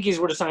 but if the Yankees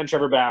were to sign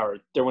Trevor Bauer,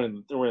 they're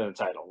winning the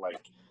title. Like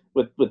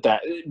with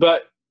that,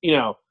 but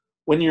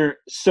when you're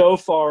so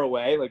far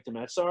away, like the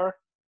Mets are,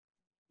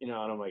 and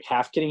I'm like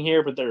half kidding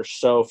here, but they're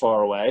so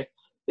far away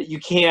that you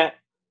can't.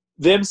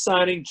 Them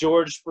signing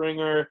George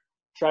Springer,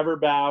 Trevor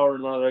Bauer,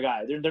 and one other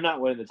guy, they're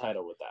not winning the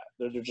title with that.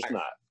 They're just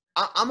not.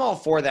 I'm all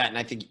for that, and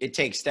I think it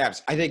takes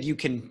steps. I think you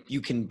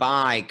can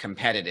buy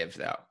competitive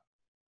though.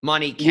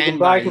 Money can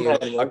buy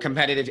you a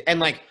competitive, and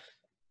like,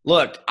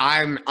 look,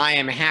 I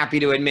am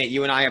happy to admit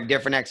you and I have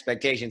different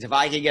expectations. If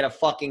I could get a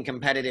fucking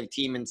competitive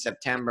team in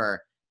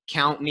September,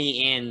 count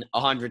me in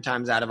 100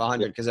 times out of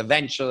 100 because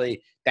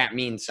eventually that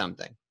means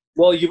something.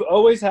 Well, you've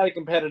always had a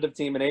competitive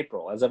team in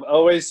April. As I've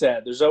always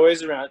said, there's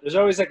always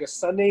like a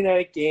Sunday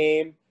night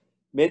game,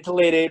 mid to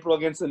late April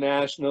against the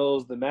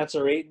Nationals. The Mets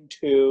are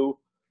 8-2.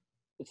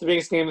 It's the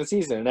biggest game of the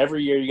season. And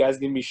every year you guys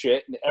give me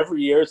shit. And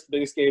every year it's the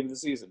biggest game of the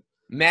season.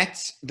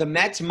 The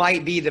Mets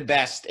might be the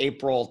best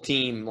April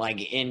team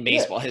like in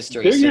baseball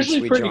history. They're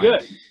usually pretty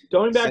good.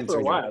 Going back for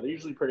a while, they're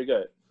usually pretty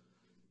good.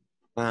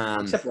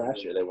 Except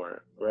last year they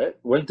weren't, right?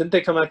 Didn't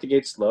they come out the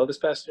gate slow this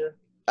past year?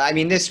 I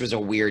mean, this was a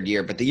weird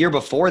year, but the year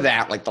before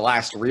that, like the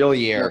last real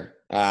year,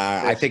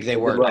 I think they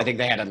were. I think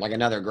they had like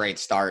another great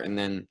start, and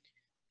then,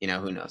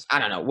 who knows? I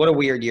don't know. What a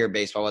weird year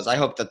baseball was. I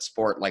hope that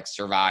sport like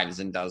survives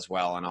and does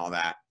well and all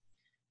that.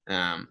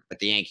 But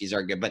the Yankees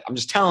are good. But I'm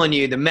just telling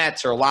you, the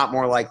Mets are a lot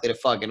more likely to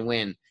fucking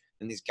win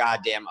than these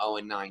goddamn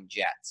 0-9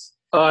 Jets.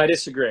 I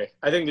disagree.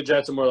 I think the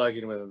Jets are more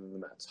likely to win than the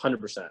Mets,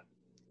 100%.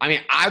 I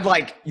mean, I'd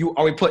like you.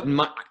 Are we putting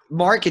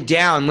mark it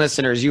down,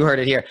 listeners? You heard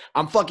it here.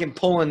 I'm fucking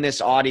pulling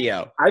this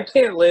audio. I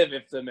can't live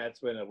if the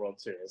Mets win a World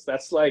Series.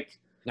 That's like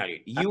no, dude,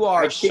 you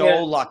are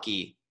so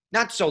lucky.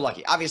 Not so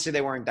lucky. Obviously,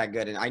 they weren't that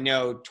good, and I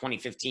know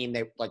 2015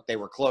 they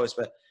were close,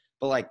 but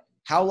like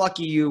how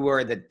lucky you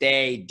were that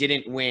they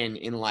didn't win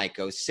in like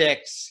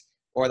 06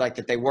 or like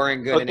that they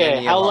weren't good in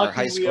any of our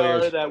high school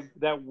years.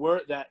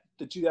 that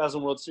the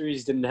 2000 World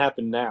Series didn't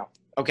happen now.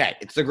 Okay,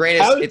 it's the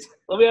greatest.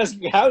 Let me ask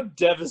you, how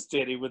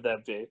devastating would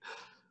that be?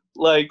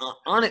 Like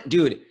on it,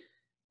 dude.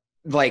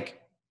 Like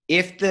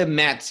if the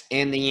Mets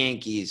and the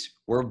Yankees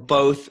were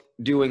both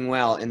doing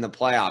well in the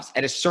playoffs,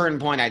 at a certain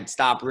point, I'd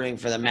stop rooting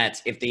for the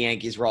Mets if the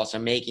Yankees were also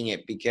making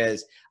it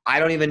because I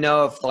don't even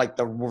know if like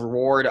the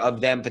reward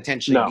of them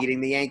potentially beating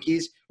the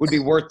Yankees would be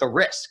worth the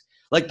risk.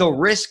 Like the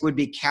risk would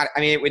be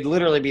it would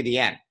literally be the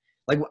end.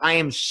 Like I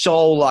am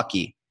so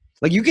lucky.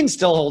 Like you can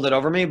still hold it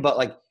over me, but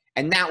like.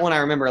 And that one I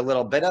remember a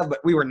little bit of, but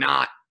we were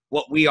not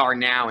what we are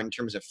now in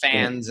terms of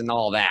fans and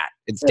all that.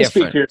 It's different.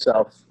 Speak for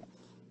yourself.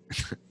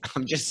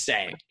 I'm just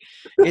saying.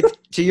 It's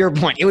to your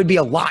point. It would be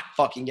a lot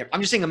fucking different.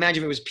 I'm just saying.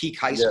 Imagine if it was peak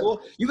high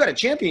school. You got a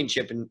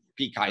championship in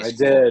peak high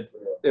school. I did.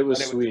 It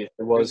was sweet.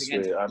 It was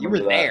sweet. You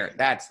were there.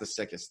 That's the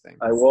sickest thing.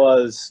 I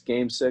was.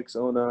 Game 6,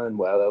 09.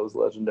 Wow, that was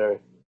legendary.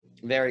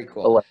 Very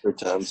cool. Electric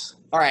times.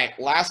 All right,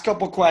 last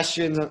couple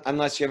questions,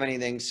 unless you have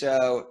anything.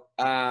 So.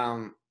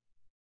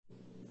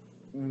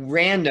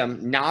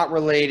 Random, not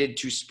related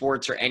to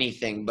sports or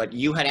anything, but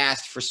you had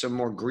asked for some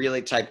more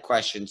Greeley type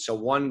questions. So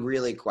one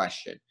Greeley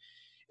question.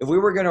 If we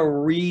were going to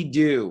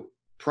redo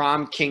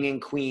Prom King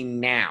and Queen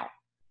now,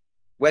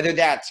 whether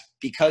that's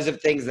because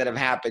of things that have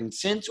happened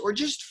since or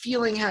just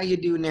feeling how you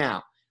do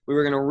now, we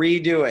were going to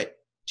redo it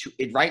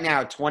right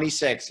now,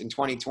 26 in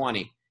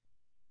 2020.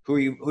 Who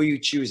are you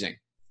choosing?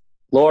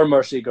 Laura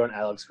Marsico and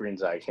Alex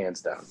Greenzweig, hands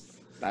down.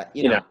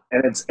 You know,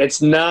 and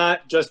it's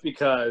not just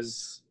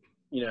because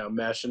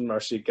Mesh and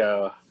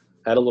Marsico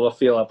had a little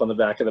feel up on the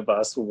back of the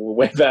bus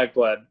way back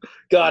when.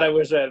 God, I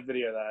wish I had a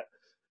video of that.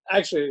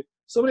 Actually,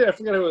 I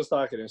forgot who I was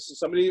talking to.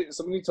 Somebody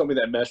told me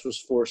that Mesh was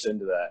forced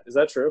into that. Is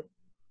that true?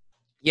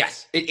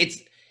 Yes.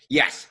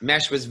 Yes.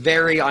 Mesh was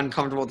very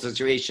uncomfortable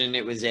situation.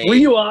 It was Were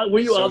you on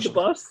the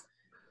bus?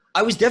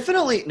 I was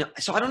definitely no.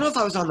 So I don't know if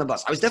I was on the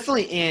bus. I was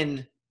definitely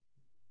in.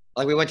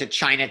 Like we went to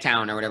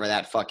Chinatown or whatever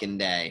that fucking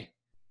day.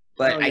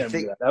 But I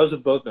think that was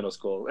at both middle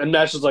school. And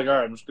Mesh was like, all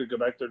right, I'm just going to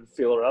go back there and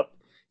feel her up.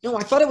 No,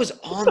 I thought it was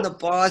on the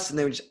bus, and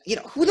they were just,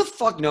 who the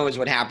fuck knows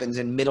what happens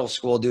in middle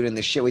school, dude, and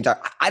the shit we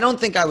talk. I don't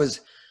think I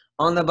was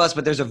on the bus,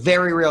 but there's a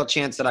very real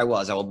chance that I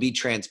was. I will be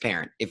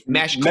transparent. If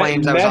Mesh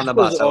claims I was on the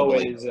bus,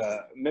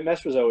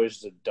 Mesh was always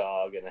just a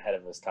dog and ahead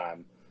of his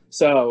time.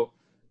 So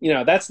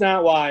That's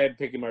not why I'm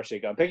picking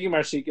Marshiko. I'm picking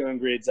Marshiko and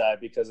Greed's Eye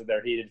because of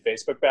their heated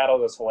Facebook battle.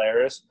 That's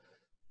hilarious.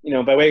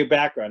 By way of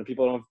background,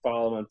 people don't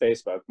follow him on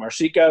Facebook.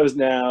 Marshiko is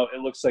now, it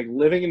looks like,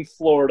 living in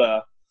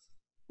Florida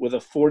with a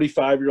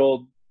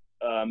 45-year-old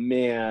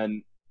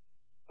man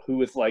who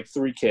with like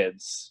 3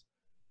 kids.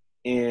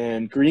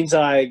 And Green's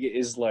Eye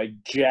is like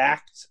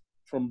jacked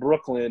from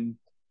Brooklyn,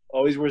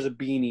 always wears a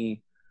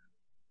beanie.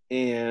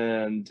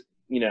 And,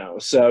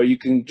 so you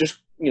can just,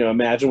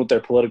 imagine what their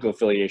political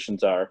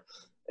affiliations are.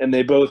 And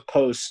they both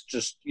post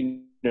just,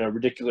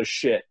 ridiculous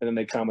shit. And then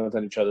they comment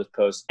on each other's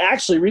posts.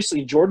 Actually,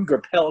 recently, Jordan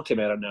Grappel came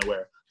out of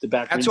nowhere to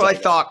back. That's what I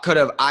thought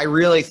I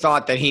really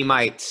thought that he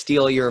might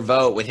steal your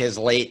vote with his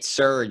late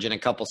surge in a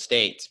couple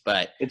states.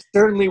 But it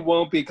certainly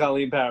won't be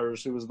Colleen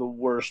Powers, who was the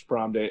worst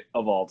prom date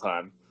of all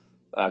time.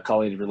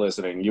 Colleen, if you're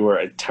listening, you were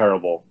a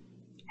terrible,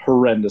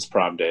 horrendous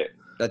prom date.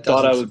 That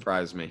doesn't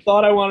surprise me.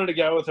 Thought I wanted to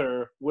go with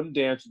her. Wouldn't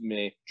dance with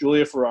me.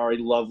 Julia Ferrari,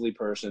 lovely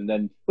person.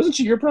 Then wasn't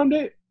she your prom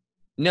date?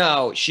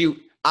 No,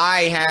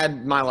 I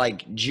had my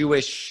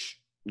Jewish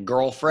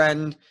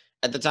girlfriend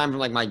at the time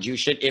from my Jewish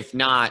shit. If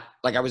not,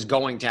 I was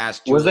going to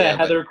ask Julia. Was that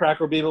Heather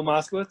Cracker Beeble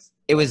Moskowitz?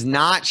 It was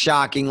not,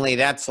 shockingly.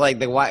 That's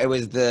it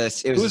was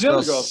this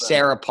girl,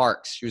 Sarah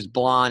Parks. She was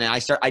blonde,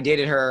 and I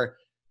dated her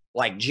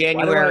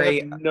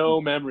January. I have no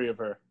memory of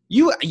her.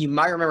 You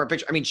might remember a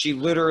picture. I mean, she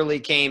literally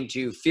came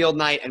to field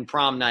night and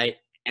prom night,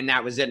 and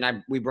that was it.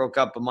 And we broke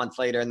up a month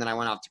later, and then I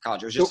went off to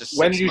college. It was just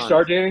when did you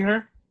start dating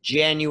her?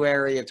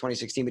 January of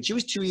 2016. But she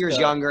was 2 years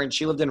younger, and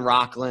she lived in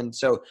Rockland.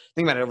 So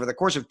think about it. Over the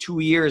course of 2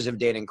 years of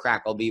dating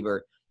Crackle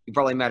Bieber, you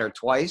probably met her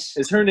twice.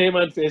 Is her name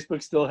on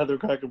Facebook still Heather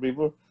Crackle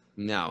Bieber?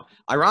 No.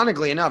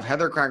 Ironically enough,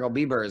 Heather Crackle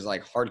Bieber is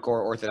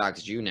hardcore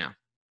Orthodox Jew now.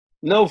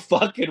 No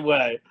fucking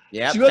way.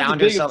 Yeah,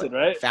 found herself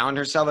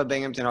at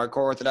Binghamton, hardcore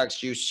Orthodox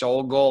Jew.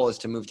 Sole goal is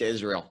to move to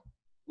Israel.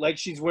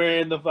 She's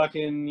wearing the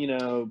fucking,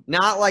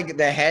 Not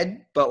the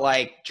head, but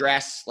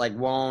dress,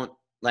 won't,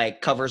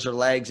 covers her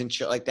legs and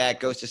shit like that.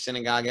 Goes to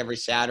synagogue every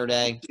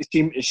Saturday.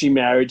 Is she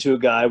married to a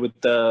guy with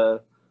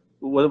the,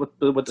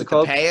 what's it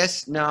called? The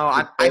payas? No,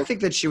 I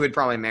think that she would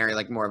probably marry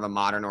more of a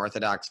modern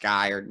Orthodox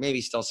guy, or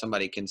maybe still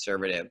somebody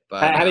conservative.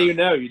 But how do you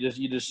know? You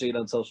just see it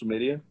on social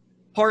media?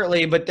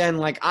 Partly, but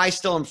then I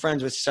still am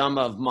friends with some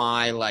of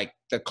my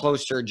the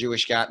closer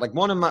Jewish guy.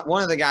 One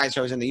of the guys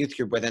I was in the youth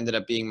group with ended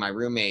up being my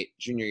roommate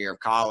junior year of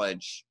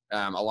college,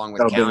 along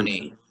with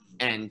County,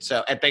 and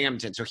so at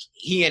Binghamton. So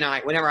he and I,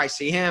 whenever I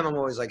see him, I'm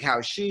always like,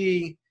 "How's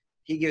she?"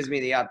 He gives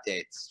me the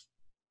updates.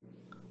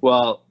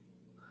 Well,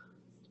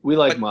 we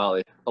like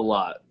Molly a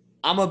lot.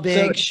 I'm a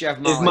big Chef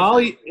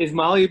Molly. Is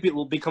Molly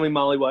becoming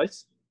Molly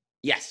Weiss?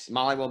 Yes,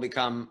 Molly will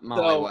become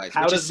Molly Weiss.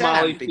 How does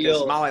Molly feel?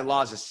 Because Molly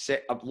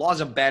Law's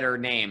a better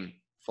name.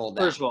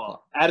 First of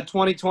all, out of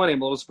 2020,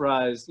 I'm a little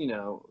surprised,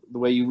 the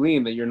way you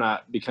lean, that you're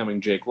not becoming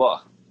Jake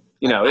Law.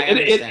 I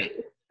understand.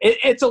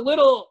 It's a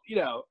little,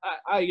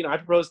 I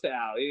proposed to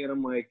Allie, and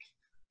I'm like,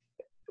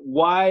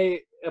 why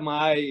am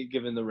I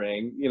given the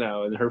ring?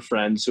 And her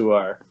friends who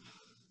are,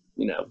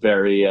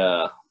 very,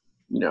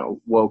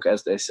 woke,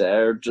 as they say,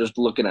 are just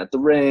looking at the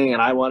ring,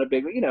 and I want a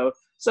big,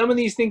 some of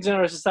these things in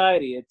our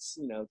society, it's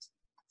it's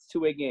a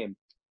two-way game.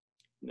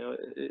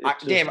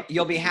 Dave,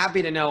 you'll be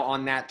happy to know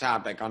on that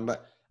topic.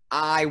 But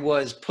I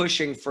was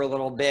pushing for a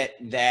little bit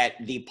that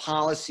the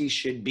policy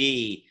should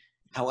be,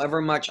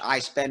 however much I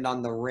spend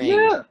on the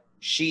ring,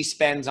 she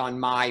spends on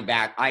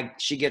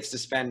she gets to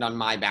spend on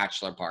my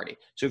bachelor party.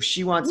 So if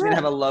she wants me to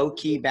have a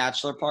low-key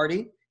bachelor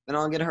party, then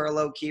I'll get her a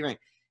low-key ring.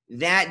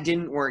 That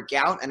didn't work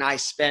out, and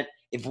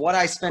if what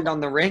I spend on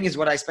the ring is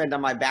what I spend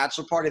on my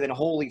bachelor party, then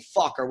holy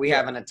fuck, are we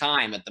having a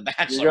time at the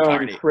bachelor You're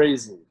party?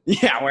 Crazy.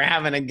 Yeah, we're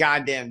having a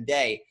goddamn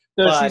day.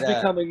 So she's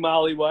becoming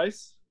Molly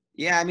Weiss?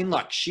 Yeah, I mean,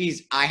 look,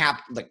 I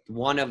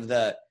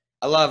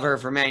love her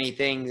for many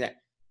things.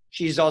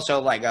 She's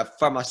also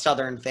from a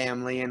Southern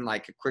family and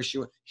a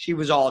Christian. She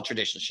was all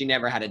traditional. She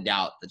never had a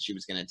doubt that she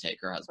was going to take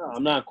her husband. No,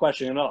 I'm not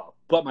questioning at all.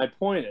 But my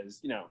point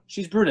is,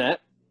 she's brunette.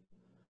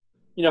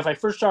 If I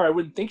first saw her, I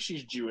wouldn't think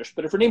she's Jewish.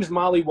 But if her name is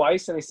Molly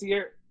Weiss and I see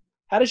her,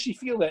 how does she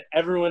feel that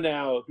everyone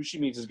now who she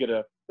meets is going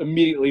to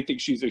immediately think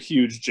she's a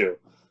huge Jew?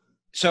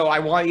 So I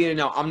want you to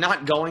know, I'm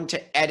not going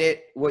to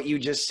edit what you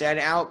just said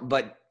out,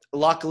 but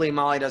luckily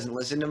Molly doesn't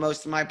listen to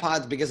most of my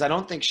pods because I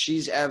don't think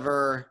she's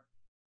ever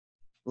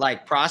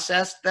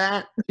processed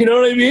that. You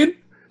know what I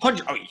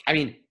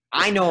mean?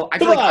 I know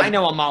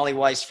a Molly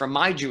Weiss from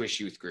my Jewish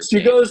youth group.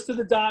 She goes to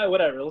the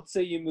whatever. Let's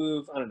say you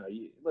move, I don't know,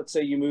 let's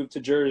say you move to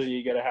Jersey,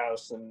 you get a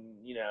house and,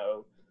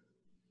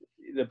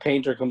 the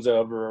painter comes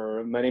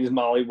over, my name is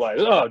Molly Weiss.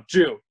 Oh,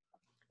 Jew.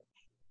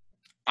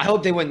 I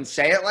hope they wouldn't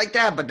say it like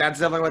that, but that's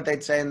definitely what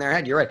they'd say in their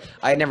head. You're right.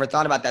 I had never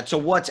thought about that. So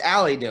what's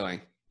Allie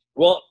doing?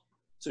 Well,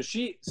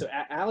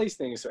 Allie's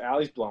thing is,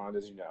 Allie's blonde,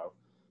 as you know.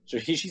 So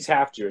she's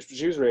half Jewish, but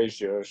she was raised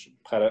Jewish,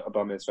 had a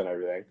bar mitzvah and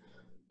everything.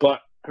 But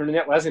her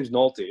last name's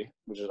Nolte,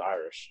 which is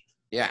Irish.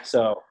 Yeah.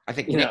 So I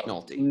think Nick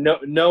Nolte.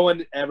 No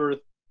one ever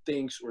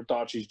thinks or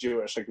thought she's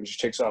Jewish. When she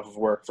takes off of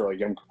work for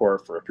Yom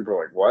Kippur, for people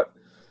are like, what?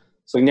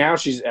 So now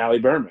she's Allie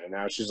Berman.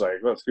 Now she's like,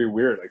 well, it's pretty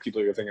weird. People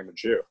are gonna think I'm a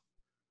Jew.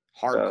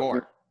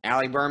 Hardcore.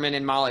 Allie Berman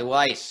and Molly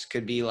Weiss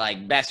could be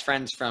like best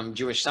friends from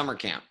Jewish summer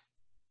camp.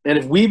 And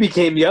if we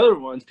became the other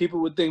ones, people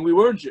would think we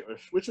weren't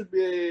Jewish, which would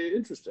be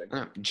interesting.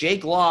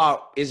 Jake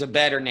Law is a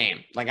better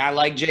name. Like, I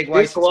like Jake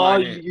Weiss. Jake Law,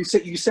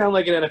 you sound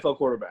like an NFL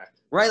quarterback.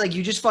 Right? Like,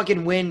 you just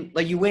fucking win.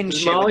 Like, you win Does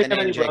shit Molly with the have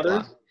name any Jake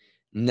brothers?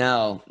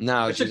 Law.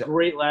 No. It's a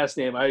great last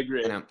name. I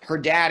agree. Her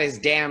dad is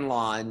Dan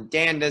Law, and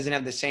Dan doesn't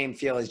have the same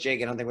feel as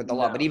Jake, I don't think, with the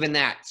Law. But even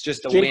that, it's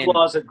just a Jake win.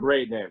 Law is a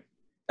great name.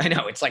 I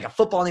know. It's like a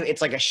football name.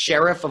 It's like a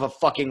sheriff of a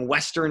fucking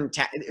Western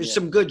There's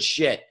some good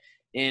shit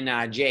in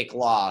Jake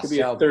Law. Could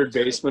be a third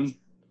baseman.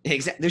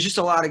 Exactly. There's just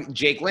a lot of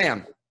Jake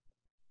Lamb.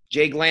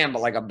 Jake Lamb,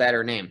 but like a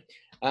better name.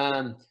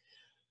 All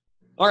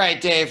right,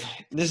 Dave.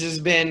 This has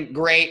been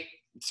great.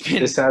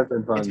 This has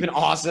been fun. It's been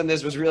awesome.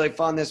 This was really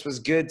fun. This was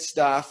good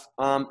stuff.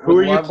 Who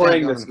are you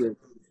playing this week?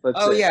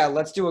 Yeah.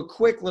 Let's do a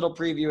quick little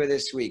preview of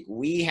this week.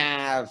 We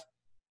have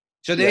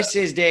 – so this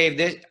is, Dave,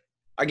 this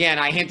 – again,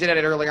 I hinted at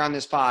it earlier on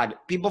this pod.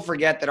 People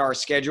forget that our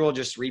schedule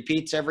just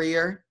repeats every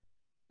year.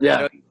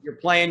 Yeah. So you're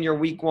playing your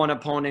week one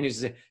opponent.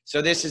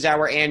 So this is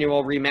our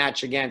annual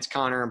rematch against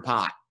Connor and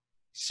Pot.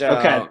 So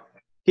okay.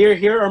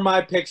 Here are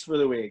my picks for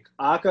the week.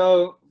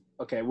 Akko,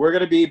 okay, we're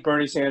going to beat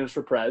Bernie Sanders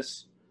for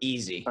Prez.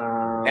 Easy.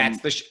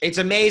 That's it's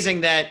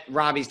amazing that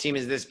Robbie's team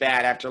is this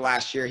bad after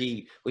last year.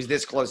 He was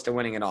this close to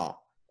winning it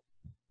all.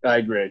 I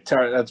agree.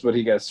 That's what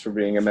he gets for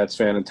being a Mets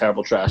fan and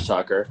terrible trash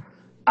talker.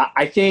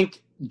 I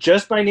think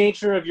just by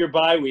nature of your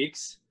bye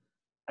weeks,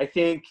 I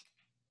think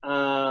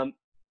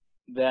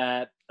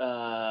that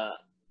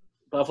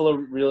Buffalo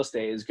Real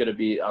Estate is going to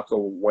be Akko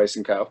Weiss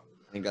 & Co.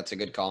 I think that's a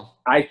good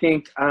call. I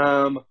think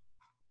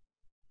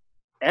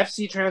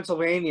FC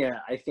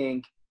Transylvania, I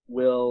think,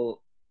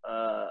 will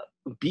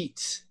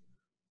beat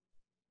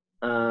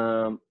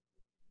the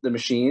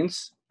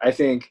Machines. I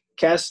think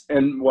Kess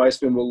and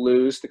Weissman will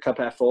lose the cup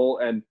half full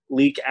and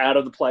leak out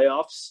of the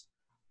playoffs.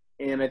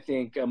 And I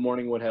think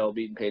Morningwood Hill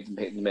beating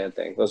Peyton's Man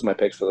Thing. Those are my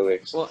picks for the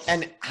week. Well,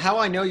 and how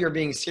I know you're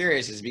being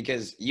serious is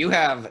because you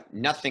have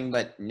nothing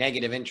but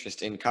negative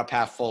interest in cup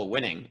half full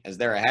winning as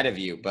they're ahead of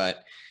you,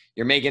 but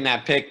you're making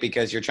that pick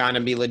because you're trying to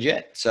be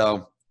legit.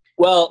 So,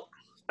 well,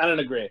 I don't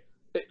agree.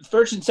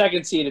 First and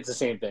second seed, it's the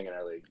same thing in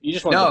our league. You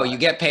just want you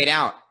get paid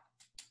out.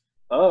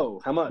 Oh,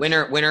 how much?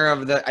 Winner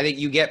of the. I think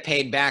you get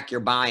paid back your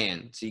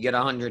buy-in, so you get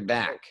 100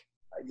 back.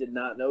 I did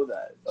not know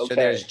that. Okay. So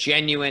there's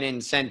genuine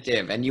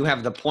incentive, and you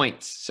have the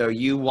points. So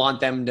you want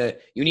them to.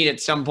 You need at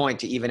some point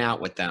to even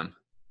out with them.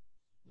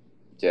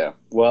 Yeah.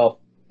 Well.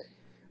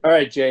 All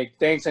right, Jake.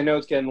 Thanks. I know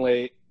it's getting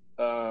late.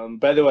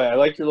 By the way, I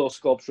like your little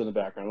sculpture in the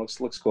background.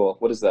 Looks cool.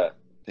 What is that?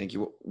 Thank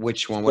you.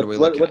 Which one? What are we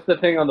looking at? What's the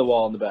thing on the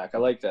wall in the back? I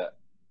like that.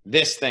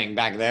 This thing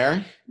back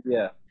there.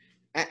 Yeah.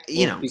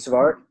 Piece of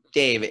art.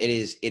 Dave, it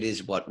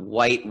is what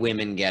white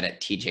women get at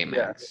TJ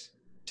Maxx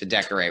to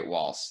decorate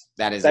walls.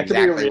 That could be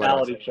a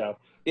reality show.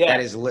 Yeah,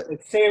 that is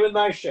it's same with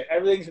my shit.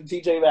 Everything's from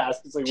TJ Maxx.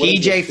 It's like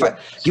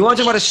you want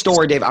to talk about a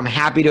store, Dave? I'm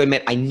happy to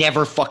admit I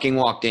never fucking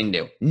walked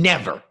into.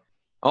 Never.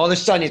 All of a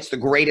sudden, it's the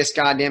greatest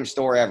goddamn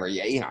store ever.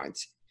 Yeah,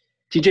 it's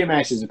TJ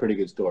Maxx is a pretty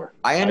good store.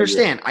 I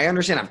understand.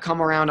 I've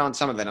come around on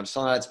some of it. I'm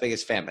still not its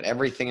biggest fan, but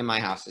everything in my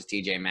house is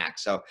TJ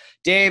Maxx. So,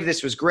 Dave,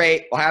 this was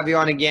great. We'll have you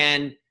on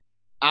again.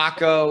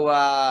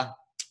 Akko,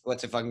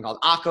 what's it fucking called?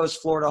 Akko's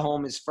Florida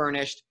home is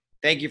furnished.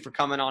 Thank you for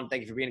coming on.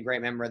 Thank you for being a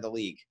great member of the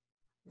league.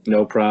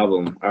 No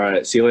problem. All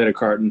right. See you later,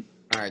 Carton.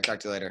 All right. Talk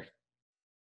to you later.